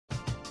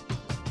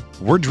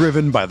We're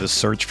driven by the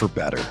search for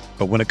better.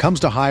 But when it comes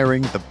to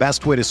hiring, the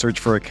best way to search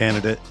for a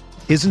candidate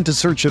isn't to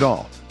search at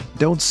all.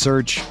 Don't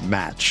search,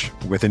 match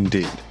with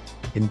Indeed.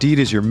 Indeed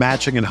is your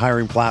matching and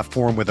hiring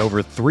platform with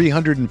over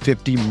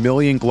 350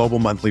 million global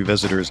monthly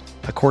visitors,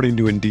 according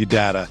to Indeed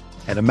data,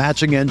 and a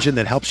matching engine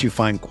that helps you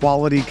find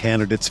quality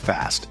candidates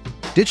fast.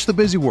 Ditch the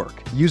busy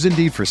work. Use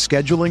Indeed for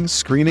scheduling,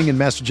 screening, and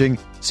messaging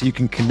so you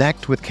can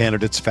connect with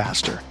candidates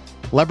faster.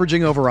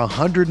 Leveraging over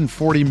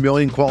 140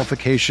 million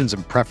qualifications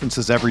and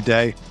preferences every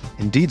day,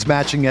 Indeed's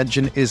matching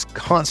engine is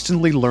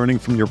constantly learning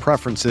from your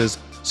preferences,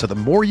 so the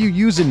more you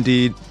use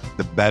Indeed,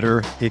 the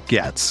better it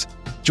gets.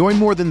 Join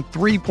more than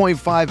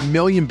 3.5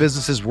 million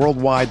businesses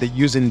worldwide that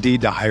use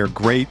Indeed to hire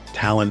great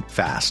talent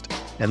fast.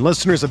 And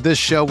listeners of this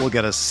show will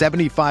get a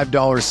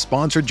 $75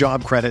 sponsored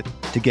job credit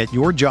to get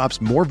your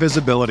jobs more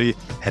visibility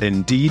at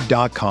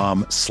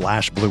Indeed.com/Blue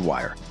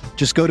Wire.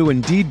 Just go to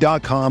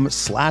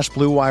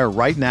Indeed.com/Blue Wire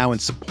right now and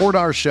support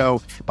our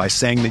show by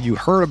saying that you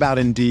heard about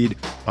Indeed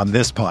on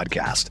this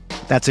podcast.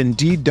 That's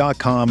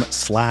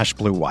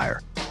Indeed.com/Blue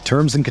Wire.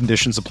 Terms and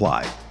conditions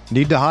apply.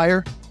 Need to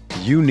hire?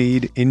 You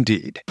need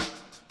Indeed.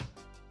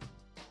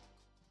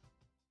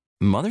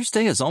 Mother's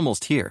Day is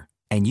almost here,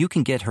 and you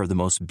can get her the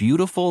most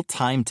beautiful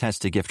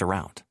time-tested gift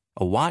around.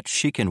 A watch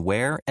she can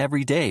wear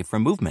every day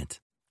from Movement.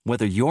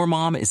 Whether your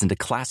mom is into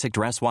classic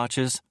dress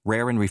watches,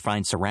 rare and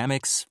refined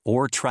ceramics,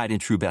 or tried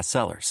and true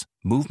bestsellers,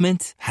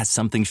 Movement has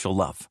something she'll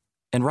love.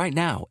 And right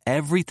now,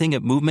 everything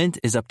at Movement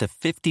is up to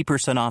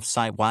 50% off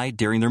site-wide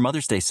during their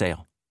Mother's Day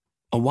sale.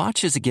 A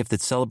watch is a gift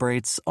that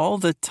celebrates all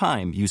the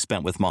time you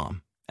spent with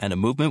mom. And a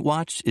Movement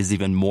watch is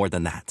even more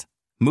than that.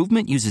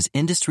 Movement uses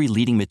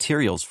industry-leading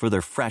materials for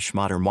their fresh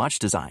modern watch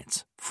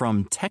designs,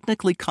 from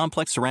technically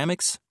complex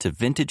ceramics to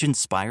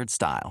vintage-inspired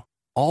style.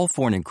 All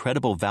for an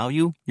incredible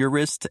value your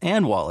wrist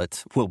and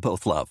wallet will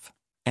both love.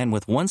 And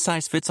with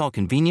one-size-fits-all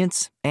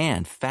convenience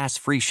and fast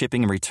free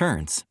shipping and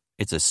returns,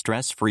 it's a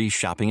stress-free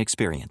shopping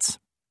experience.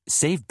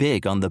 Save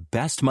big on the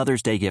best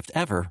Mother's Day gift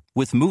ever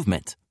with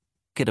Movement.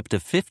 Get up to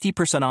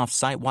 50% off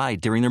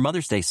site-wide during their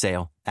Mother's Day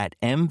sale at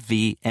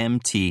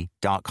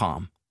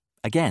MVMT.com.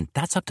 Again,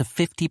 that's up to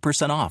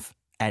 50% off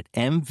at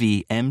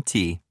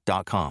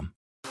MVMT.com.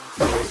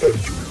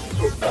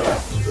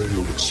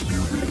 Mayo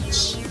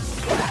Experience.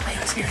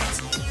 Mayo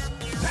Experience.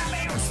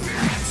 Mayo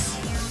Experience.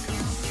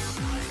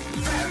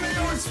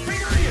 Mayo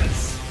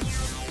Experience.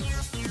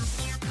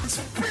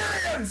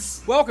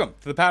 Experience. Welcome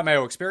to the Pat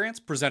Mayo Experience,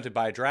 presented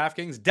by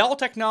DraftKings, Dell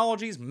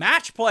Technologies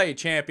Match Play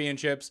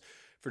Championships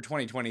for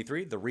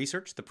 2023. The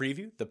research, the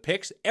preview, the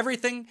picks,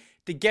 everything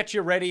to get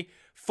you ready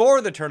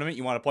for the tournament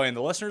you want to play in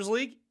the Listeners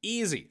League.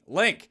 Easy.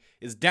 Link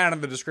is down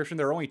in the description.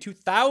 There are only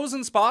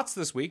 2,000 spots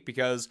this week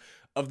because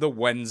of the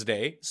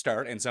Wednesday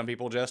start, and some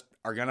people just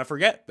are going to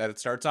forget that it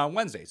starts on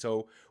Wednesday.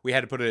 So we had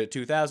to put it at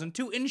 2,000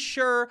 to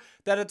ensure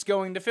that it's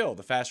going to fill.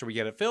 The faster we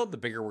get it filled, the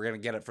bigger we're going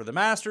to get it for the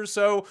Masters.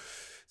 So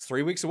it's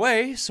 3 weeks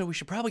away, so we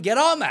should probably get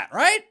on that,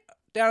 right?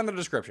 Down in the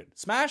description.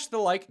 Smash the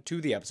like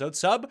to the episode,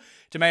 sub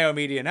to Mayo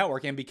Media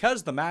Network, and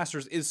because the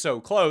Masters is so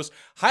close,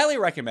 highly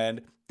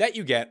recommend that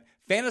you get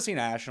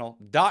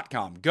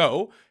fantasynational.com.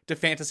 Go to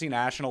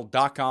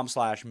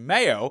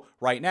fantasynational.com/Mayo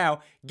right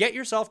now. Get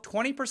yourself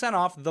 20%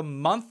 off the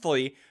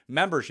monthly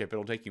membership.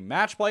 It'll take you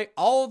match play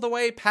all the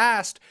way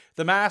past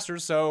the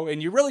Masters.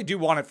 And you really do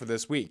want it for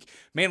this week,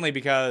 mainly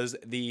because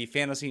the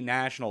Fantasy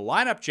National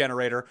lineup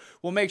generator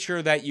will make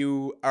sure that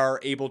you are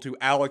able to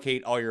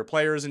allocate all your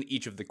players in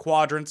each of the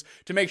quadrants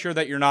to make sure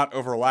that you're not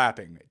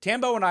overlapping.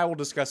 Tambo and I will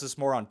discuss this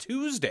more on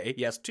Tuesday.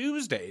 Yes,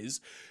 Tuesday's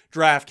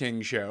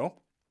DraftKings show.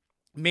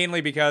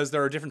 Mainly because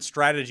there are different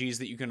strategies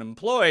that you can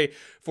employ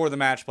for the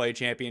Match Play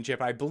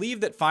Championship. I believe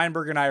that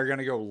Feinberg and I are going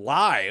to go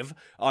live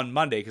on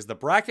Monday because the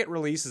bracket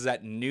release is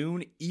at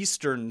noon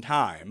Eastern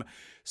time.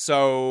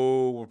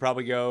 So we'll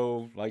probably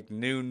go like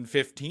noon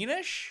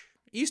 15-ish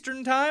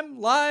Eastern time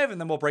live, and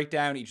then we'll break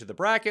down each of the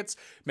brackets,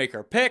 make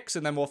our picks,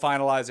 and then we'll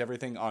finalize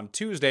everything on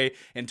Tuesday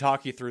and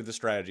talk you through the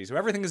strategy. So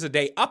everything is a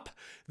day up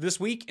this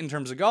week in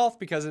terms of golf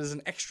because it is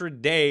an extra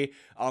day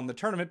on the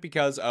tournament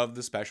because of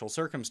the special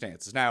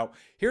circumstances. Now,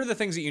 here are the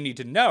things that you need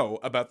to know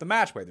about the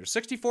match play. There's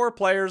 64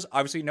 players.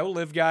 Obviously, no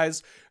live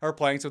guys are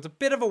playing, so it's a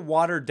bit of a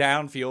watered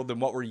down field than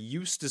what we're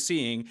used to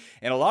seeing.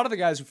 And a lot of the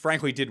guys who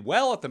frankly did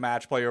well at the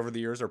match play over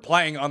the years are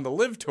playing on the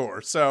live tour.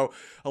 So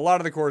a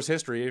lot of the course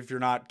history, if you're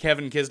not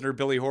Kevin Kisner,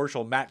 Billy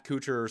Horschel, Matt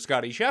Kuchar, or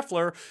Scotty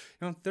Scheffler,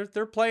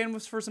 they're playing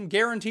for some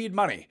guaranteed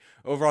money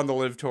over on the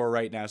live tour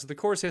right now. So the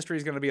course history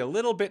is going to be a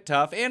little bit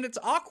tough, and it's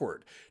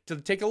awkward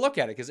to take a look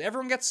at it because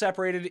everyone gets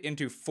separated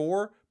into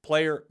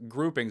 4-player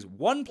groupings.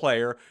 One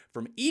player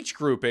from each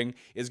grouping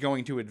is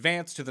going to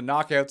advance to the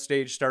knockout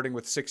stage, starting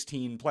with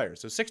 16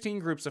 players. So 16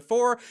 groups of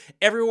 4.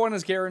 Everyone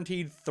is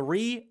guaranteed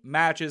 3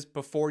 matches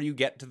before you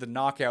get to the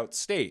knockout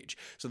stage.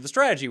 So the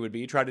strategy would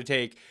be try to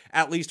take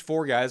at least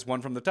 4 guys,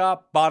 one from the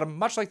top, bottom,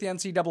 much like the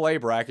NCAA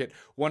bracket,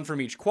 one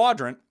from each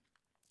quadrant,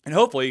 and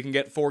hopefully you can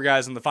get 4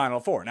 guys in the final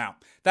 4. Now,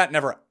 that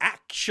never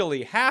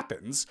actually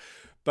happens,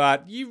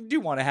 but you do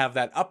want to have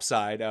that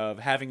upside of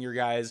having your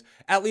guys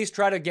at least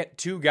try to get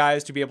 2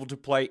 guys to be able to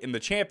play in the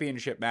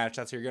championship match.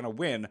 That's how you're going to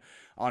win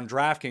on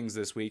DraftKings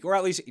this week, or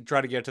at least try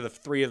to get to the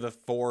 3 of the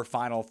 4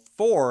 final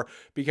 4,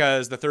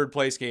 because the 3rd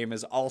place game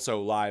is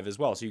also live as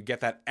well. So you get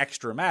that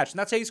extra match, and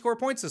that's how you score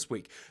points this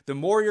week. The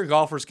more your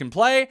golfers can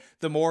play,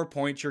 the more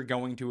points you're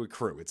going to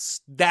accrue. It's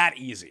that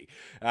easy.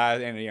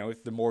 And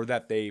if the more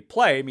that they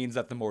play means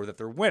that the more that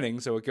they're winning.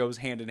 So it goes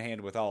hand in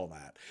hand with all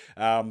that.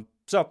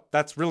 So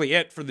that's really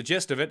it for the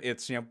gist of it.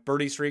 It's,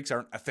 birdie streaks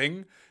aren't a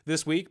thing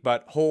this week,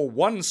 but hole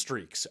 1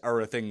 streaks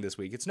are a thing this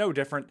week. It's no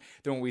different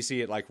than when we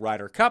see it like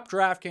Ryder Cup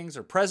DraftKings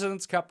or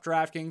President's Cup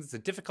DraftKings. It's a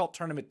difficult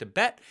tournament to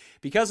bet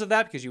because of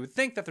that, because you would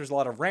think that there's a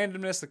lot of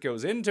randomness that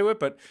goes into it,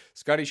 but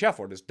Scottie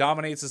Scheffler just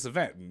dominates this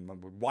event. And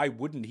why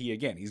wouldn't he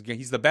again?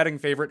 He's the betting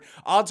favorite.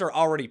 Odds are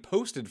already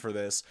posted for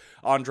this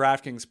on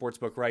DraftKings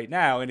Sportsbook right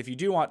now, and if you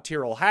do want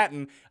Tyrrell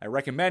Hatton, I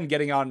recommend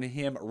getting on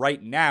him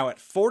right now at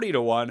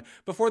 40-1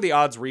 before the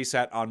odds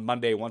reset on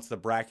Monday once the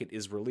bracket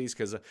is released,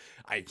 because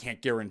I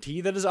can't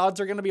guarantee that his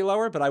odds are going to be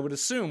lower, but I would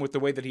assume with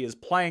the way that he is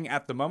playing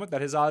at the moment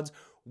that his odds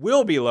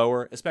will be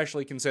lower,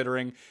 especially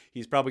considering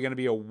he's probably going to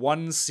be a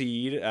 1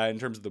 seed in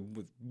terms of the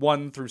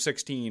 1 through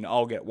 16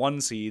 all get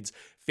 1 seeds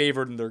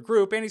favored in their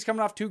group, and he's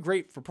coming off 2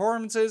 great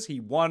performances.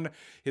 He won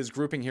his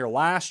grouping here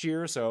last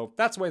year, so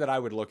that's the way that I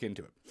would look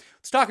into it.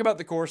 Let's talk about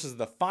the course. This is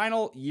the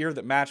final year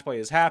that match play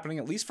is happening,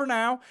 at least for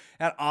now,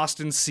 at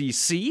Austin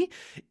CC.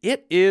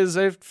 It is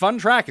a fun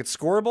track. It's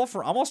scoreable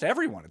for almost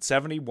everyone. It's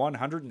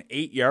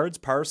 7,108 yards,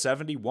 par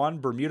 71,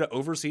 Bermuda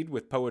overseed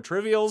with POA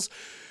trivials.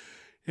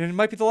 And it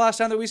might be the last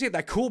time that we see it.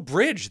 That cool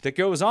bridge that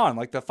goes on.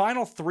 Like the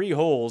final 3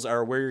 holes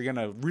are where you're going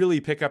to really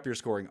pick up your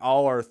scoring.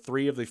 All are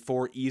 3 of the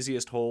 4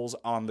 easiest holes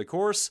on the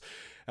course.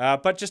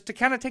 But just to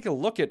kind of take a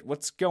look at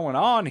what's going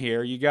on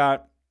here, you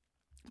got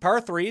par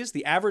 3s,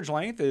 the average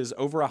length is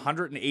over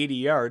 180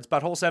 yards,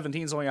 but hole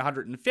 17 is only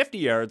 150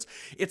 yards.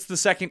 It's the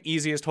second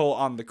easiest hole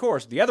on the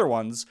course. The other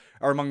ones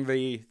are among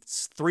the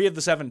 3 of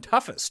the 7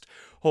 toughest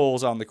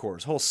holes on the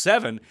course. Hole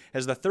 7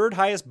 has the 3rd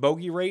highest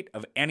bogey rate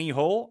of any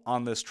hole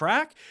on this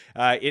track.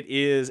 It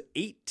is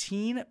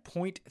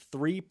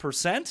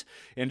 18.3%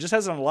 and just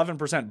has an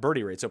 11%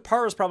 birdie rate. So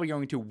par is probably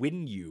going to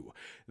win you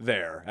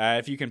there.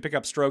 If you can pick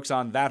up strokes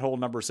on that hole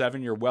number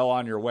 7, you're well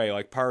on your way.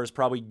 Like par is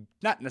probably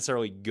not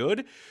necessarily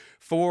good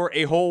for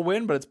a hole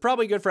win, but it's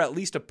probably good for at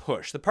least a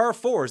push. The par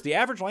 4s, the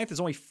average length is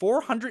only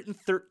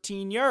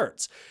 413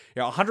 yards.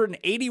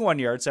 181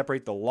 yards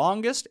separate the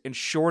longest and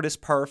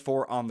shortest par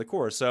 4 on the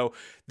course. So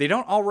they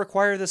don't all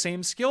require the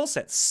same skill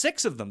set.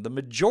 6 of them, the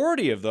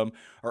majority of them,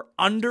 are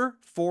under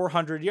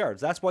 400 yards.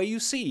 That's why you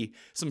see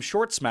some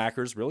short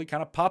smackers really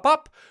kind of pop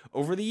up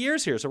over the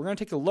years here. So we're going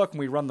to take a look when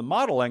we run the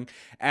modeling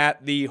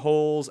at the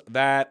holes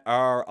that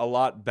are a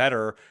lot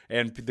better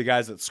and the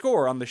guys that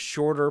score on the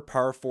shorter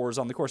par 4s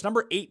on the course.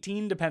 Number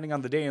 18, depending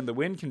on the day and the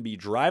wind, can be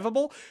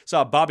drivable.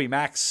 Saw Bobby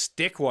Mack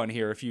stick one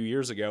here a few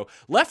years ago.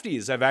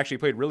 Lefties have actually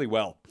played really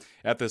well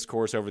at this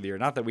course over the year.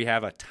 Not that we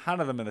have a ton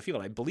of them in the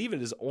field. I believe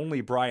it is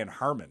only Brian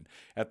Harmon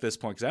at this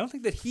point, because I don't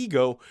think that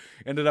Higo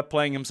ended up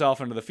playing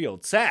himself into the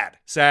field.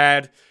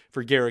 Sad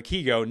for Garrick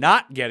Higo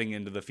not getting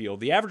into the field.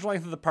 The average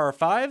length of the par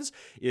 5s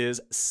is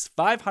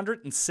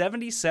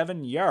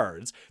 577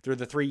 yards. They're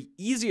the 3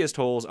 easiest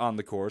holes on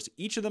the course.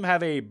 Each of them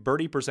have a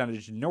birdie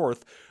percentage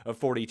north of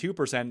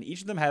 42%.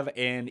 Each of them have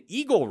an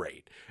eagle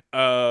rate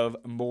of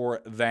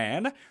more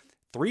than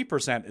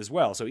 3% as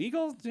well. So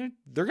Eagles,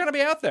 they're going to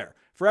be out there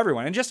for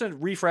everyone. And just a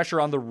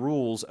refresher on the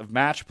rules of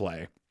match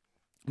play.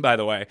 By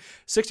the way,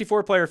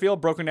 64-player field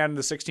broken down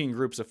into 16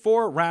 groups of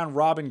 4.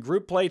 Round-robin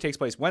group play takes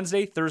place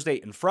Wednesday, Thursday,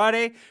 and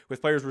Friday,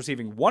 with players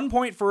receiving 1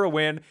 point for a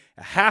win,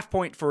 a half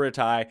point for a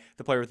tie.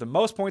 The player with the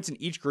most points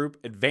in each group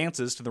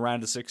advances to the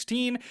round of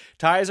 16.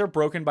 Ties are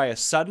broken by a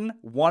sudden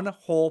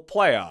 1-hole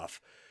playoff.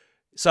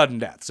 Sudden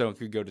death. So it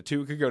could go to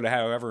 2, it could go to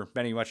however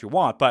many much you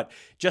want. But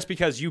just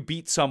because you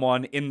beat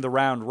someone in the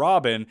round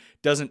robin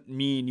doesn't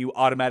mean you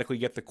automatically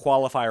get the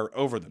qualifier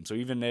over them. So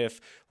even if,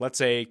 let's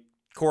say,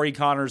 Corey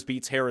Connors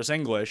beats Harris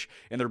English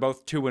and they're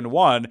both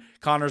 2-1,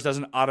 Connors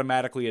doesn't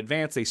automatically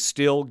advance. They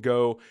still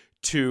go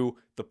to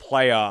the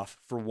playoff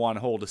for 1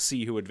 hole to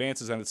see who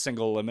advances, and it's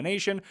single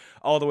elimination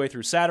all the way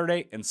through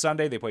Saturday and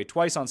Sunday. They play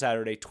twice on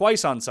Saturday,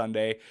 twice on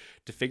Sunday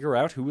to figure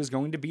out who is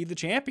going to be the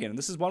champion. And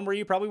this is one where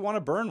you probably want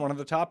to burn one of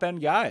the top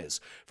end guys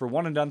for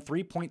one and done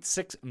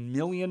 $3.6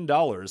 million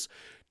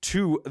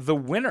to the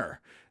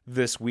winner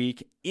this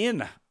week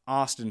in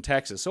Austin,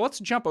 Texas. So let's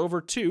jump over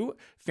to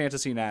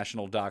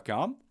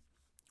fantasynational.com.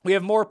 We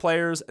have more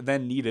players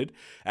than needed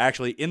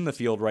actually in the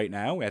field right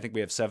now. I think we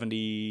have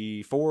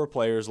 74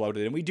 players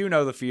loaded, and we do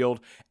know the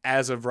field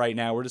as of right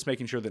now. We're just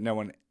making sure that no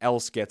one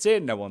else gets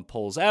in, no one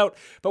pulls out.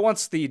 But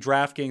once the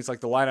DraftKings, like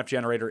the lineup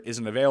generator,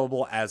 isn't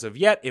available as of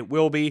yet, it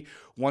will be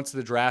once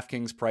the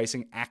DraftKings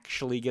pricing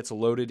actually gets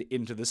loaded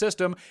into the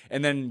system,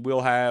 and then we'll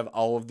have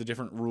all of the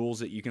different rules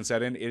that you can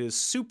set in. It is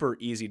super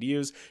easy to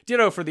use.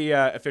 Ditto for the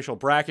official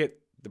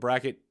bracket. The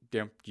bracket,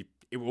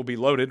 it will be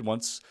loaded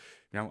once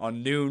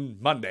on noon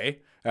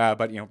Monday.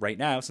 But right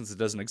now, since it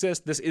doesn't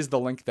exist, this is the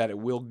link that it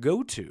will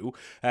go to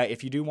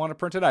if you do want to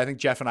print it. I think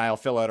Jeff and I will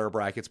fill out our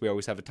brackets. We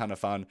always have a ton of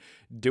fun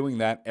doing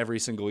that every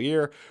single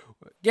year.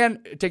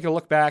 Again, take a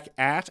look back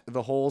at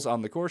the holes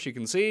on the course. You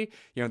can see,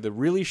 the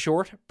really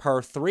short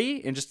par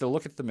 3, and just to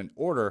look at them in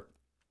order.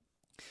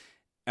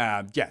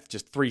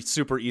 Just 3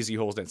 super easy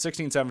holes then.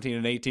 16, 17,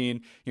 and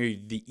 18.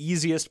 The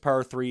easiest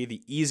par 3,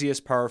 the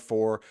easiest par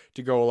 4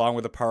 to go along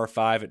with a par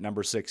 5 at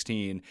number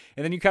 16.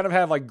 And then you kind of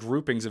have like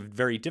groupings of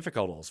very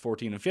difficult holes.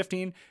 14 and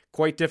 15,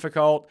 quite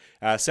difficult.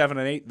 7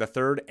 and 8, the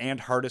third and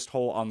hardest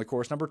hole on the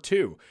course. Number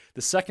 2,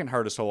 the second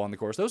hardest hole on the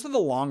course. Those are the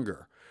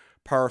longer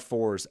par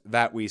 4s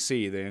that we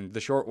see. Then the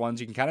short ones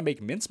you can kind of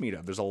make mincemeat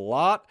of. There's a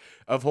lot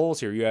of holes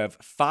here. You have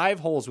 5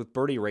 holes with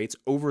birdie rates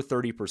over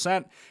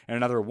 30%, and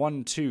another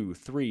 1, 2,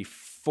 3,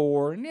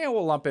 4, and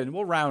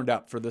we'll round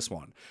up for this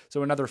one.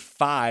 So another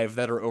 5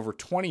 that are over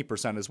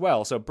 20% as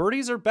well. So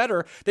birdies are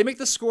better. They make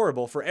this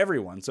scoreable for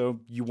everyone. So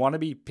you want to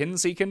be pin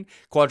seeking.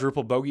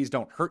 Quadruple bogeys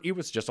don't hurt you.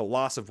 It's just a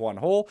loss of 1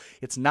 hole.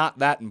 It's not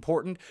that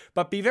important,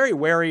 but be very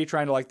wary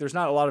trying to there's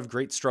not a lot of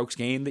great strokes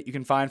gained that you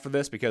can find for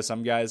this, because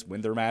some guys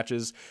win their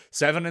matches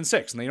 7 and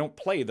 6 and they don't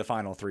play the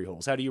final 3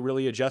 holes. How do you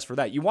really adjust for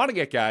that? You want to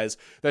get guys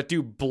that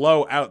do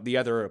blow out the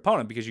other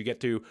opponent, because you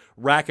get to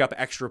rack up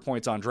extra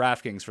points on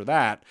DraftKings for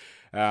that.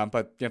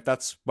 But if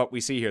that's what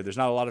we see here, there's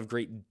not a lot of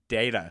great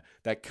data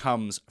that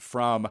comes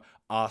from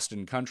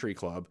Austin Country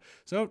Club.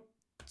 So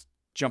let's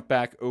jump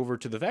back over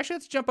to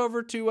let's jump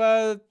over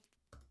to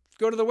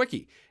go to the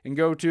wiki and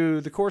go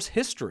to the course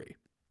history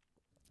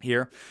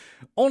here,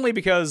 only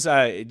because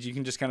you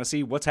can just kind of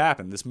see what's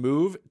happened. This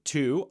move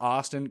to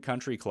Austin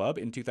Country Club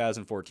in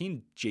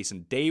 2014,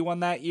 Jason Day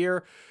won that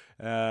year.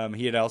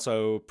 He had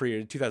also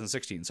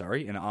 2016,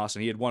 in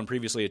Austin. He had won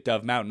previously at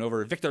Dove Mountain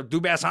over Victor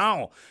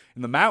Dubuisson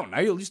in the mountain.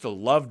 I used to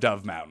love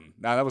Dove Mountain.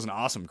 Now, that was an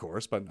awesome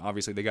course, but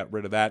obviously they got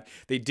rid of that.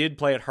 They did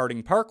play at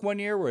Harding Park one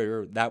year,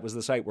 where that was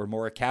the site where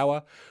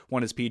Morikawa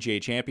won his PGA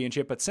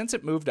Championship. But since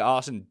it moved to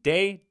Austin,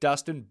 Day,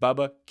 Dustin,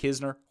 Bubba,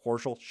 Kisner,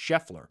 Horschel,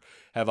 Scheffler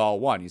have all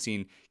won. You've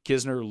seen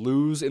Kisner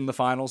lose in the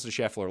finals to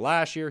Scheffler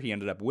last year. He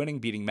ended up winning,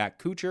 beating Matt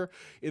Kuchar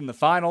in the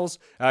finals.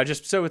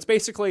 So it's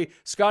basically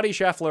Scotty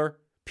Scheffler,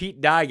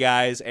 Pete Dye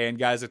guys, and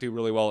guys that do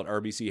really well at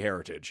RBC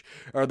Heritage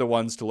are the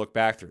ones to look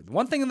back through. The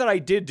one thing that I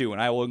did do,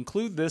 and I will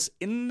include this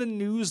in the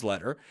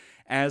newsletter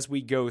as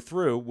we go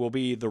through, will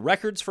be the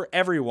records for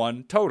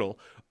everyone total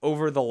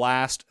over the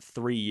last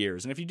 3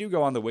 years. And if you do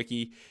go on the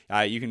wiki,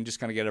 you can just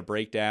kind of get a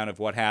breakdown of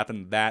what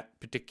happened that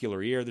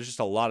particular year. There's just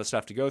a lot of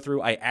stuff to go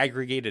through. I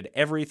aggregated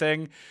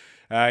everything.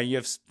 You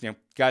have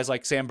guys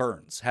like Sam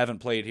Burns haven't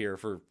played here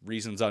for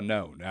reasons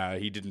unknown.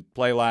 He didn't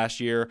play last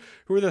year.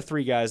 Who are the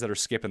 3 guys that are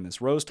skipping this?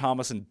 Rose,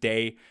 Thomas, and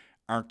Day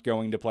aren't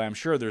going to play. I'm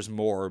sure there's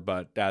more,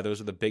 but those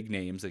are the big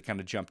names that kind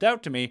of jumped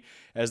out to me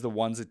as the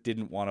ones that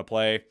didn't want to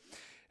play.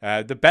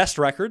 The best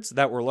records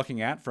that we're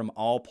looking at from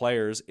all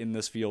players in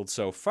this field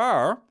so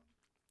far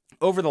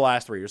over the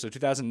last 3 years. So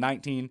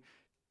 2019,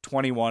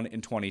 21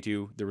 and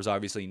 22. There was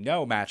obviously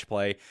no match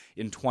play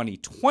in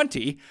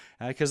 2020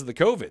 because of the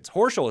COVIDs.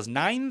 Horschel is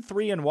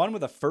 9-3-1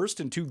 with a first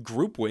and 2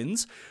 group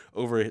wins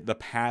over the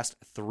past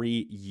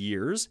 3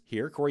 years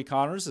here. Corey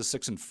Connors is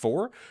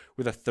 6-4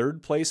 with a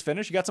third place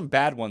finish. You got some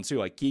bad ones too,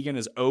 like Keegan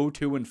is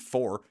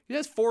 0-2-4. He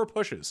has 4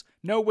 pushes,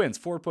 no wins,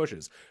 4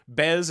 pushes.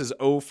 Bez is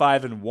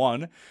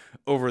 0-5-1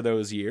 over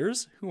those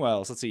years. Who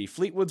else? Let's see.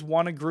 Fleetwood's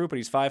won a group, but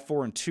he's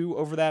 5-4-2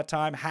 over that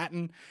time.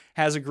 Hatton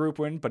has a group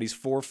win, but he's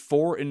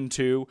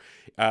 4-4-2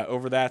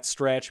 over that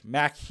stretch.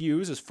 Mac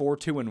Hughes is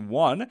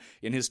 4-2-1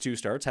 in his 2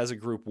 starts, has a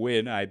group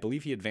win. I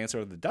believe he advanced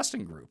out of the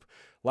Dustin group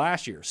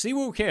last year.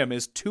 Siwoo Kim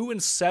is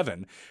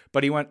 2-7,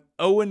 but he went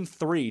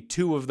 0-3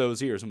 2 of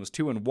those years and was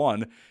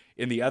 2-1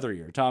 in the other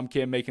year. Tom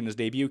Kim making his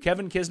debut.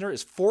 Kevin Kisner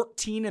is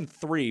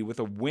 14-3 with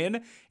a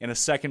win and a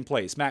second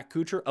place. Matt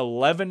Kuchar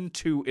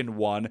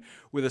 11-2-1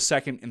 with a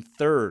second and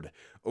third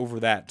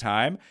over that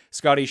time.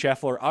 Scotty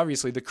Scheffler,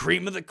 obviously the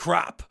cream of the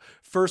crop,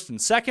 first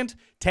and second,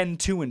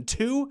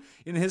 10-2-2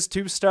 in his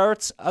 2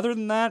 starts. Other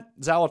than that,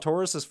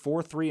 Zalatoris is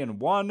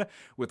 4-3-1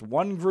 with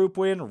 1 group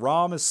win.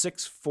 Rahm is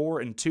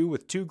 6-4-2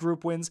 with 2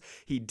 group wins.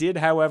 He did,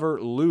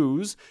 however,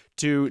 lose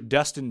to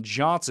Dustin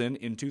Johnson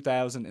in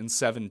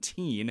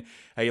 2017.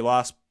 He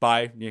lost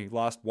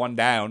 1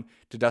 down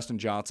to Dustin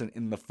Johnson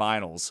in the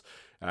finals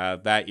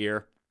that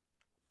year.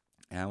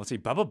 And let's see,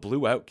 Bubba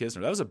blew out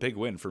Kisner. That was a big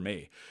win for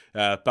me.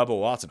 Bubba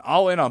Watson,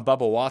 all in on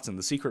Bubba Watson,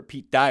 the secret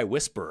Pete Dye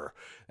whisperer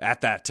at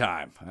that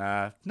time.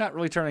 Not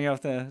really turning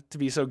out to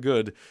be so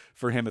good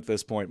for him at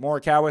this point.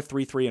 Morikawa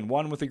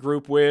 3-3-1 with a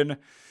group win.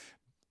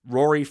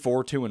 Rory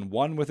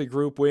 4-2-1 with a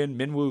group win.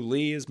 Minwoo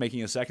Lee is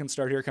making a second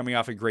start here, coming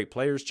off a Great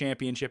Players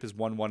Championship, is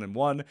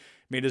 1-1-1.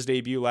 Made his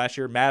debut last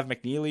year. Mav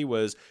McNeely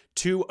was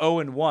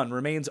 2-0-1,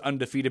 remains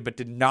undefeated, but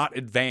did not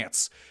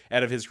advance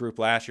out of his group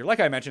last year. Like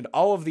I mentioned,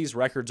 all of these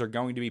records are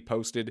going to be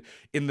posted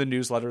in the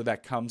newsletter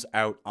that comes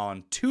out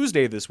on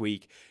Tuesday this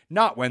week,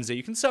 not Wednesday.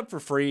 You can sub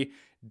for free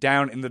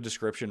down in the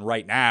description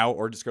right now,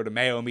 or just go to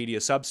Mayo Media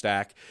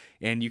Substack,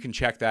 and you can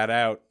check that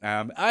out.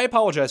 I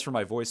apologize for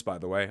my voice, by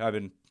the way. I've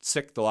been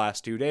sick the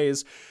last 2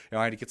 days.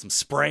 I had to get some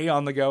spray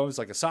on the go. It was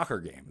like a soccer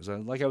game. It was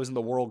like I was in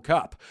the World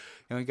Cup.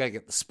 You got to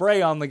get the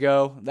spray on the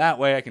go. That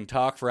way I can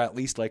talk for at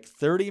least like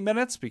 30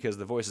 minutes because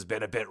the voice has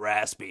been a bit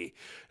raspy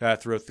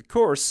throughout the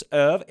course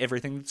of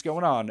everything that's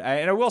going on.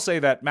 And I will say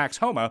that Max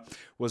Homa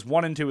was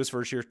 1-2 his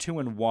first year,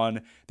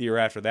 2-1 the year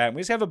after that. And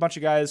we just have a bunch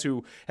of guys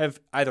who have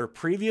either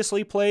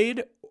previously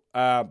played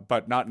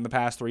but not in the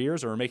past 3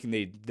 years, or are making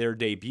their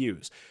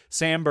debuts.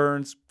 Sam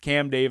Burns,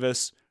 Cam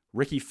Davis,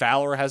 Ricky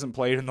Fowler hasn't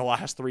played in the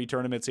last 3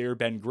 tournaments here.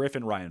 Ben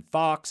Griffin, Ryan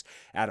Fox,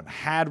 Adam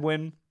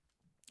Hadwin,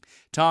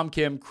 Tom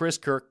Kim, Chris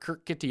Kirk,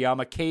 Kirk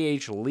Kitayama,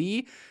 K.H.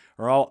 Lee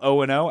are all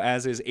 0-0,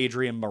 as is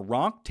Adrian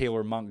Maronk,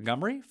 Taylor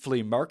Montgomery,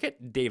 Flea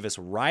Market, Davis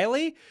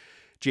Riley,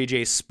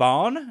 JJ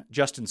Spawn,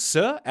 Justin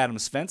Suh, Adam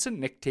Svensson,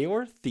 Nick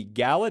Taylor,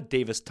 Thigala,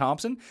 Davis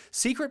Thompson,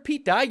 Secret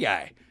Pete Dye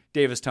Guy,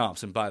 Davis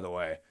Thompson, by the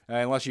way,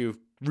 unless you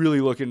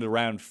really look into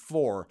round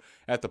 4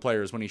 at the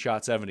Players when he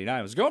shot 79.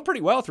 It was going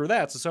pretty well through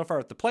that. So far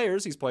at the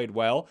Players, he's played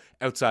well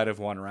outside of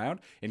one round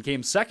and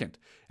came second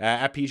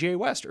at PGA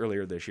West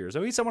earlier this year.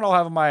 So he's someone I'll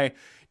have in my,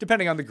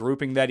 depending on the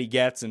grouping that he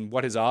gets and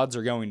what his odds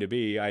are going to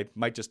be, I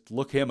might just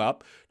look him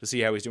up to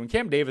see how he's doing.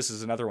 Cam Davis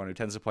is another one who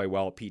tends to play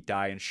well at Pete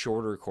Dye in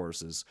shorter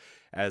courses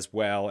as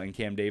well. And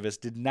Cam Davis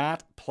did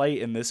not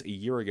play in this a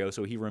year ago,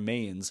 so he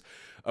remains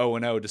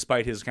 0-0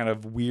 despite his kind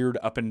of weird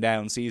up and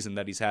down season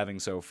that he's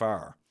having so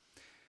far.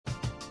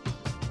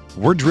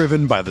 We're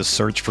driven by the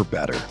search for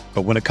better.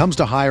 But when it comes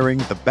to hiring,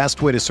 the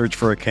best way to search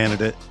for a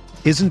candidate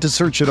isn't to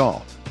search at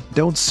all.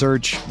 Don't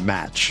search,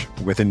 match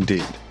with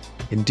Indeed.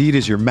 Indeed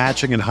is your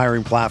matching and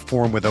hiring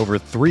platform with over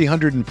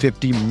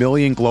 350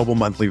 million global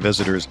monthly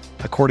visitors,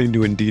 according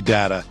to Indeed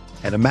data,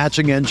 and a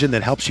matching engine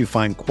that helps you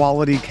find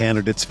quality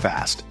candidates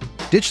fast.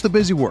 Ditch the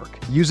busy work.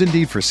 Use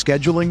Indeed for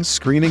scheduling,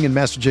 screening, and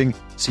messaging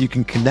so you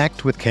can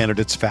connect with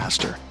candidates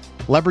faster.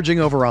 Leveraging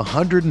over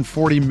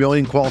 140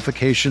 million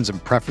qualifications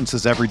and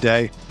preferences every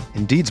day,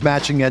 Indeed's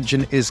matching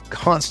engine is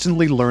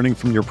constantly learning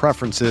from your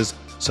preferences,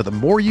 so the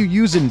more you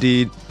use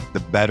Indeed, the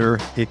better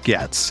it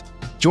gets.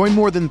 Join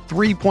more than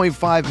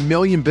 3.5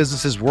 million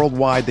businesses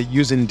worldwide that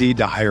use Indeed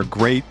to hire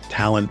great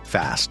talent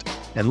fast.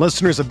 And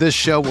listeners of this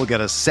show will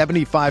get a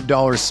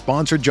 $75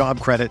 sponsored job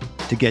credit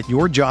to get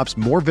your jobs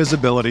more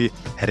visibility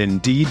at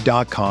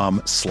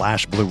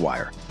Indeed.com/Blue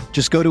Wire.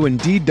 Just go to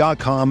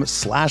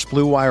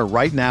Indeed.com/Blue Wire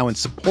right now and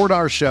support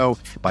our show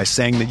by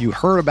saying that you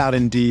heard about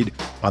Indeed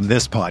on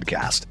this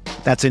podcast.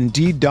 That's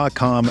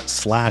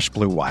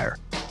Indeed.com/Blue Wire.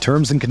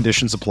 Terms and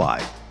conditions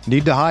apply.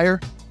 Need to hire?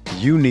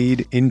 You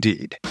need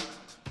Indeed. Let's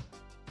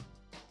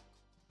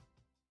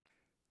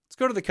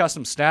go to the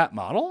custom stat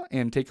model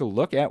and take a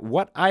look at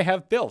what I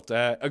have built.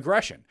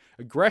 Aggression.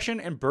 Aggression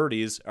and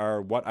birdies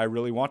are what I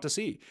really want to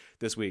see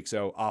this week.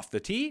 So off the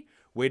tee,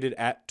 weighted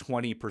at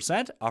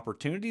 20%.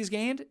 Opportunities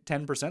gained,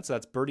 10%. So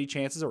that's birdie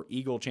chances or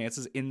eagle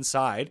chances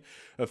inside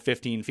of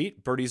 15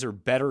 feet. Birdies are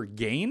better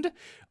gained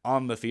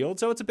on the field.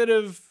 So it's a bit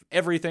of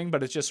everything,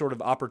 but it's just sort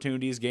of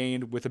opportunities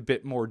gained with a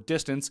bit more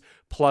distance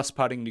plus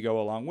putting to go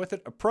along with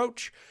it.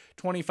 Approach,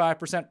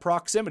 25%.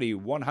 Proximity,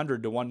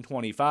 100 to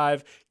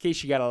 125. In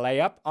case you got to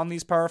lay up on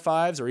these par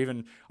 5s or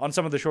even on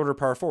some of the shorter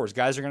par 4s.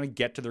 Guys are going to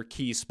get to their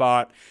key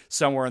spot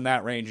somewhere in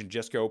that range and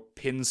just go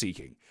pin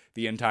seeking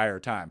the entire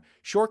time.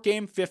 Short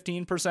game,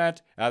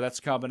 15%. That's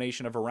a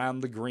combination of around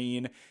the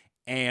green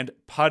and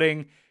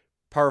putting.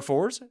 Par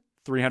 4s,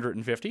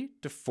 350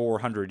 to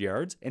 400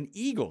 yards. And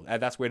eagle,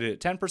 that's weighted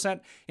at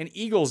 10%. And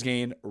eagles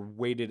gain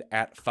weighted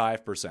at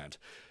 5%.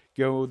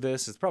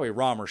 It's probably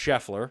Rahm or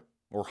Scheffler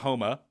or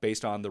Homa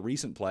based on the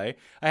recent play.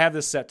 I have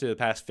this set to the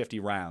past 50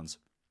 rounds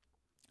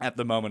at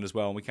the moment as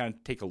well. And we kind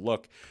of take a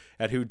look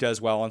at who does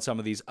well on some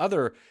of these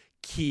other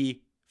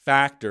key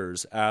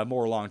factors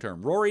more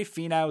long-term. Rory,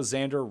 Finau,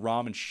 Xander,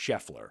 Rahm, and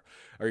Scheffler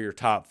are your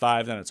top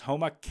 5. Then it's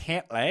Homa,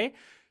 Cantlay,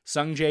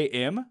 Sungjae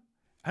Im.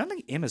 I don't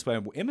think Im is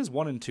playing. Im is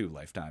 1-2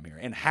 lifetime here.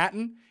 And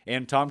Hatton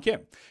and Tom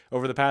Kim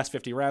over the past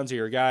 50 rounds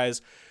here,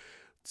 guys.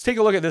 Let's take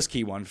a look at this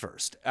key one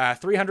first.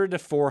 300 to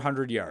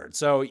 400 yards.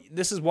 So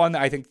this is one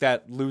that I think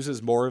that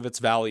loses more of its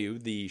value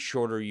the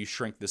shorter you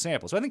shrink the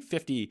sample. So I think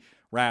 50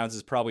 rounds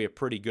is probably a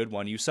pretty good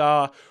one. You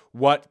saw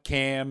what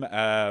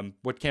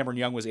Cameron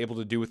Young was able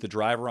to do with the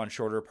driver on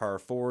shorter par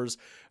 4s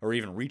or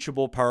even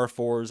reachable par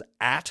 4s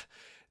at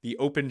the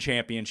Open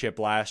Championship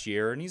last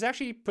year, and he's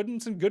actually put in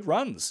some good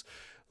runs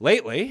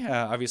lately.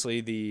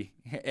 Obviously,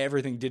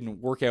 everything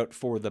didn't work out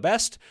for the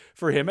best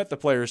for him at the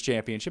Players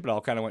Championship. It all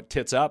kind of went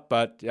tits up,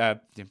 but a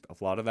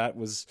lot of that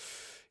was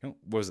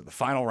it the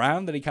final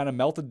round that he kind of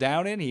melted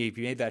down in? He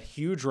made that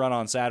huge run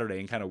on Saturday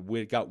and kind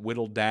of got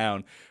whittled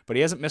down, but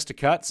he hasn't missed a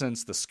cut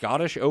since the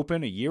Scottish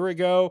Open a year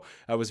ago.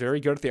 Was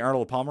very good at the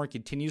Arnold Palmer.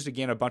 Continues to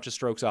gain a bunch of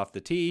strokes off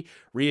the tee.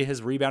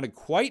 Has rebounded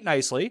quite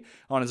nicely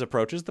on his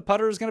approaches. The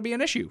putter is going to be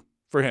an issue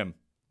for him.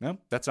 No,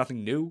 that's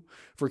nothing new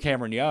for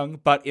Cameron Young,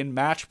 but in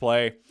match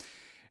play,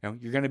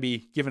 you're going to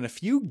be given a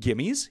few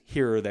gimmies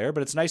here or there,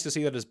 but it's nice to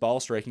see that his ball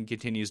striking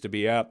continues to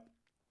be up.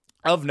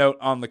 Of note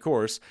on the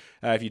course,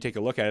 if you take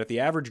a look at it, the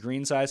average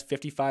green size,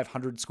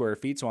 5,500 square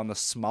feet, so on the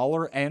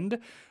smaller end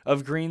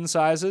of green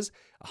sizes,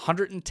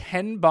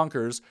 110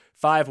 bunkers,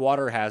 5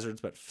 water hazards,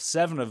 but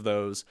 7 of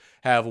those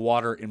have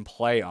water in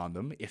play on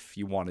them, if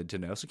you wanted to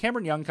know. So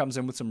Cameron Young comes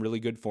in with some really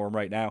good form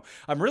right now.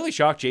 I'm really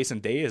shocked Jason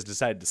Day has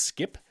decided to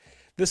skip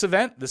this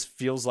event. This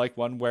feels like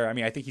one where,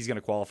 I think he's going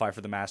to qualify for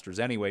the Masters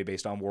anyway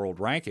based on world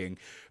ranking,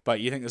 but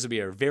you think this would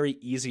be a very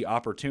easy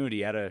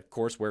opportunity at a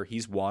course where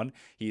he's won.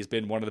 He's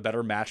been one of the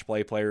better match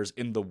play players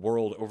in the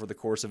world over the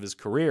course of his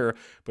career,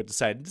 but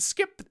decided to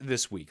skip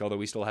this week, although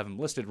we still have him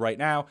listed right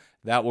now.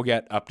 That will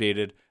get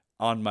updated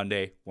on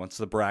Monday once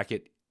the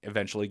bracket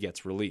eventually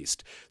gets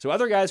released. So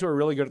other guys who are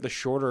really good at the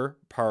shorter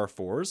par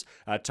fours,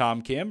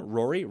 Tom Kim,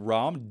 Rory,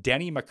 Rahm,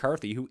 Denny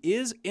McCarthy, who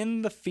is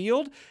in the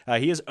field.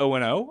 He is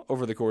 0-0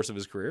 over the course of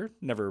his career.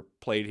 Never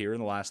played here in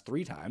the last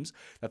 3 times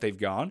that they've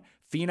gone.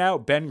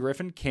 Finau, Ben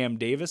Griffin, Cam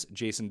Davis,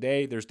 Jason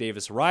Day. There's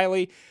Davis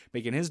Riley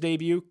making his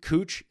debut.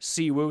 Cooch,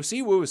 Siwoo.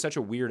 Siwoo is such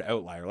a weird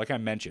outlier. Like I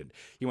mentioned,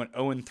 he went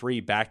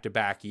 0-3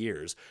 back-to-back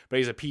years, but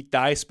he's a Pete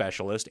Dye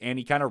specialist, and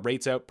he kind of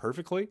rates out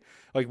perfectly.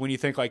 Like when you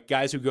think like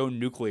guys who go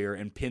nuclear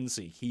and pin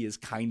seek, he is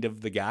kind of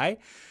the guy.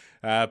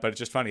 But it's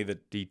just funny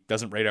that he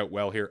doesn't rate out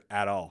well here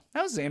at all.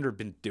 How's Xander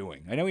been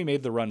doing? I know he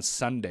made the run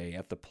Sunday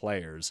at the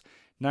Players.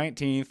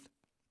 19th.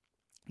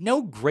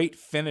 No great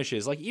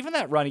finishes. Like even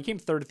that run, he came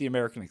 3rd at the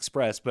American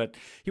Express, but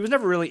he was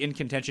never really in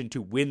contention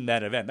to win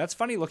that event. That's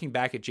funny looking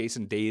back at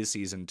Jason Day's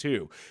season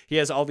too. He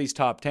has all these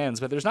top 10s,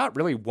 but there's not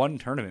really one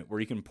tournament where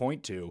you can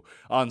point to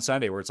on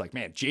Sunday where it's like,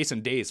 man, Jason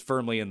Day is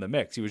firmly in the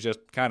mix. He was just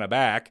kind of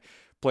back,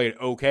 played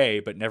okay,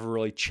 but never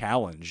really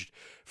challenged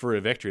for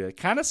a victory. That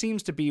kind of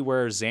seems to be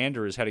where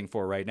Xander is heading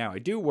for right now. I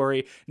do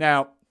worry.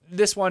 Now,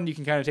 this one you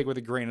can kind of take with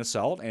a grain of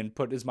salt and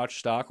put as much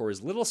stock or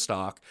as little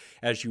stock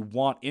as you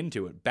want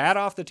into it. Bad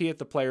off the tee at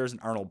the Players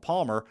and Arnold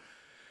Palmer.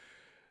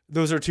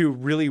 Those are 2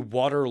 really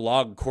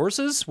waterlogged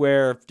courses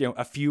where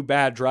a few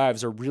bad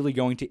drives are really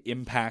going to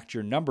impact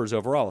your numbers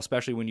overall,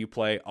 especially when you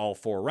play all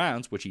 4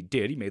 rounds, which he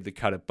did. He made the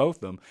cut at both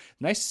of them.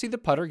 Nice to see the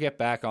putter get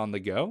back on the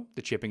go.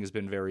 The chipping has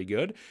been very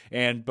good.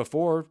 And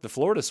before the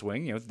Florida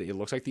swing, it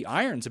looks like the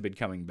irons have been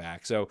coming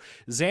back. So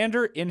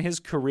Xander in his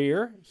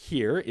career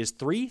here is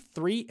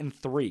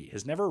 3-3-3.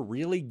 Has never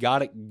really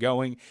got it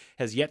going,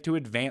 has yet to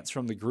advance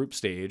from the group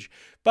stage,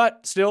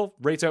 but still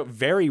rates out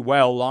very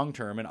well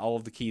long-term in all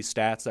of the key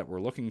stats that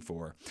we're looking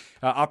for.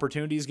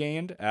 Opportunities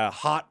gained,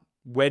 hot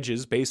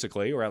wedges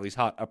basically, or at least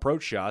hot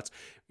approach shots,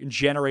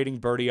 generating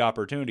birdie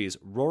opportunities.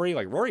 Rory's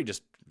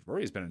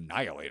been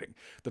annihilating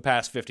the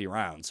past 50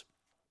 rounds.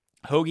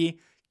 Hoagie,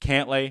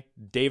 Cantlay,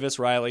 Davis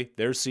Riley,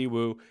 there's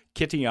Siwoo,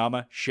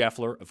 Kitayama,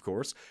 Scheffler, of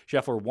course.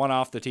 Scheffler 1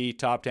 off the tee,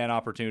 top 10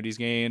 opportunities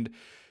gained.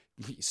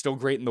 He's still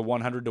great in the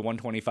 100 to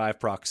 125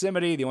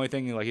 proximity. The only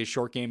thing, his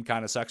short game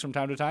kind of sucks from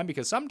time to time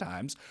because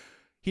sometimes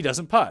he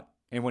doesn't putt.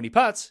 And when he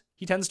putts,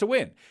 he tends to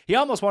win. He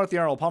almost won at the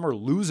Arnold Palmer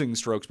losing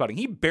strokes putting.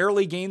 He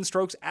barely gained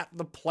strokes at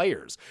the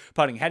Players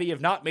putting. Had he have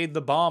not made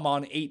the bomb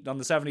on 8 on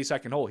the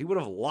 72nd hole, he would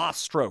have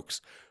lost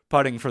strokes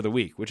putting for the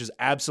week, which is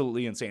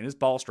absolutely insane. His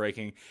ball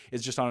striking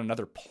is just on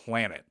another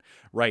planet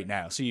right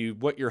now. So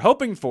what you're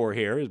hoping for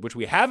here, which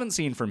we haven't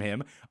seen from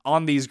him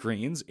on these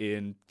greens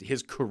in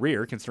his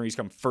career, considering he's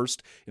come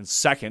 1st and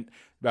 2nd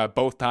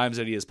both times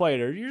that he has played,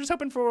 or you're just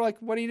hoping for like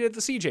what he did at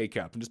the CJ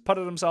Cup and just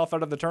putted himself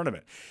out of the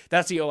tournament.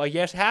 That's you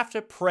have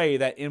to pray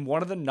that in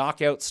one of the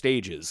knockout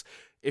stages,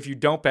 if you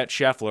don't bet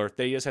Scheffler,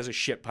 that he just has a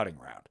shit putting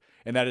round.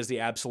 And that is the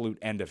absolute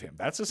end of him.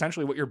 That's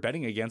essentially what you're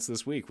betting against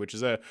this week, which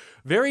is a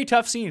very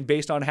tough scene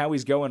based on how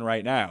he's going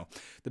right now.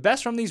 The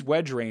best from these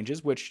wedge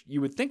ranges, which you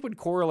would think would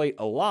correlate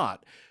a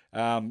lot,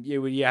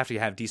 you have to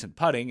have decent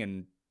putting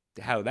and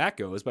how that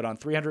goes, but on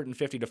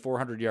 350 to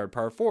 400 yard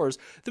par 4s,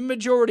 the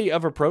majority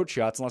of approach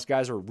shots, unless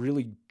guys are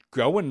really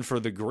going for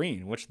the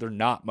green, which they're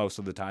not most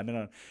of the time,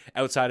 and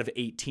outside of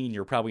 18,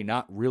 you're probably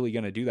not really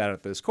going to do that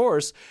at this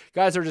course.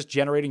 Guys are just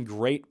generating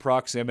great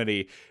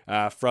proximity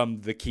from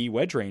the key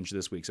wedge range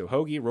this week. So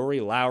Hoagie, Rory,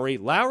 Lowry.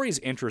 Lowry's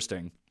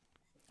interesting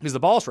because the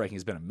ball striking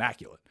has been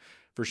immaculate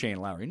for Shane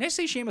Lowry. Nice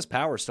to see Seamus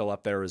Power still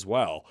up there as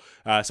well.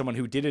 Someone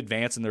who did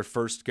advance in their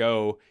first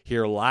go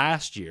here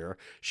last year.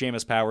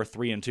 Seamus Power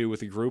 3-2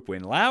 with a group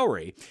win.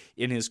 Lowry,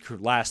 in his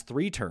last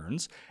 3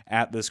 turns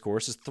at this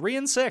course, is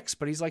 3-6,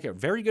 but he's like a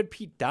very good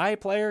Pete Dye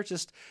player.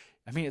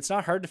 It's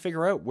not hard to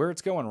figure out where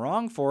it's going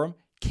wrong for him.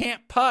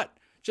 Can't putt.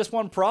 Just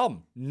one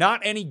problem.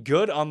 Not any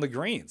good on the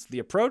greens. The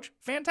approach,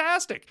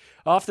 fantastic.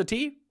 Off the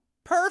tee,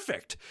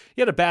 perfect.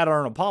 He had a bad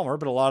Arnold Palmer,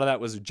 but a lot of that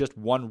was just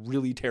one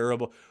really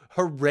terrible,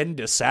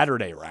 horrendous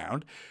Saturday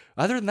round.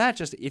 Other than that,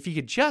 just if you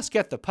could just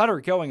get the putter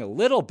going a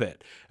little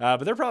bit.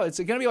 But it's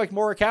going to be like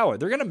Morikawa.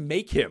 They're going to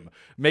make him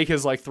make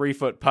his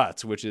 3-foot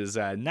putts, which is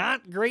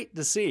not great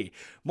to see.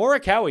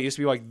 Morikawa used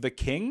to be like the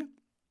king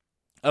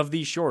of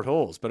these short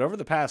holes, but over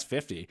the past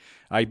 50,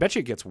 I bet you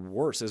it gets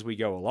worse as we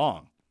go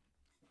along.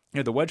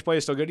 The wedge play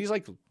is still good. He's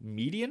like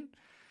median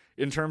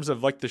in terms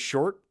of the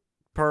short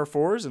par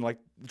fours and like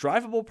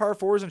drivable par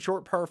fours and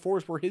short par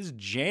fours were his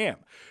jam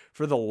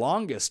for the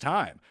longest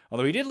time.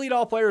 Although he did lead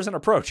all players in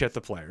approach at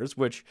the Players,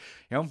 which,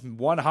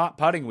 one hot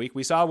putting week,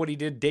 we saw what he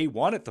did day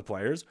one at the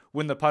Players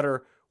when the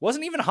putter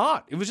wasn't even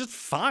hot. It was just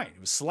fine. It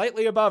was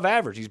slightly above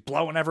average. He's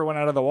blowing everyone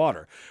out of the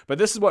water. But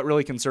this is what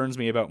really concerns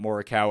me about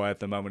Morikawa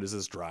at the moment is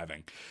his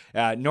driving.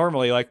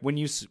 Normally, like when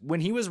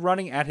he was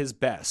running at his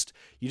best,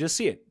 you just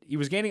see it. He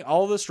was gaining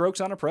all the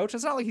strokes on approach.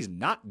 It's not like he's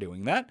not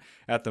doing that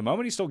at the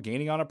moment. He's still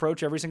gaining on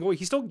approach every single week.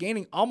 He's still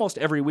gaining almost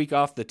every week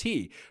off the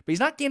tee, but he's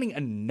not gaining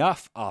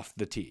enough off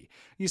the tee.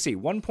 You see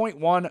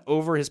 1.1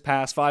 over his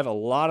past 5. A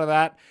lot of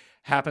that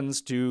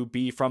happens to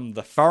be from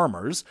the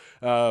Farmers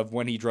of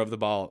when he drove the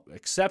ball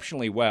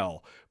exceptionally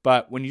well.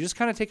 But when you just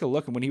kind of take a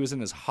look at when he was in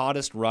his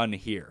hottest run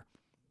here,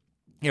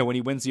 when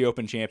he wins the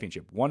Open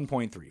Championship,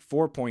 1.3,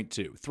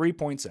 4.2,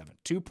 3.7,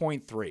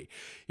 2.3.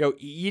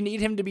 You need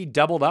him to be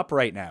doubled up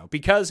right now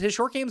because his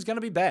short game is going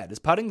to be bad. His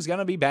putting's going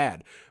to be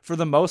bad for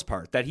the most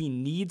part, that he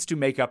needs to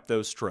make up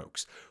those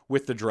strokes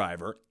with the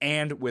driver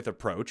and with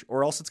approach,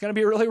 or else it's going to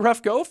be a really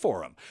rough go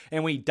for him.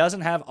 And when he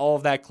doesn't have all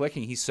of that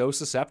clicking, he's so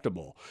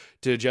susceptible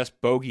to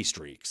just bogey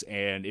streaks.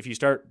 And if you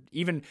start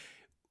even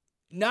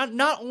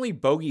not only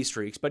bogey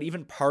streaks, but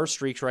even par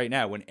streaks right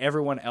now when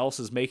everyone else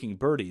is making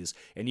birdies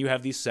and you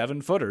have these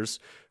 7-footers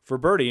for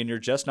birdie and you're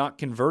just not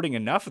converting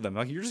enough of them,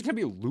 like you're just going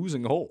to be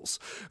losing holes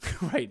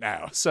right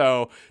now.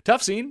 So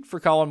tough scene for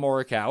Colin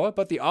Morikawa,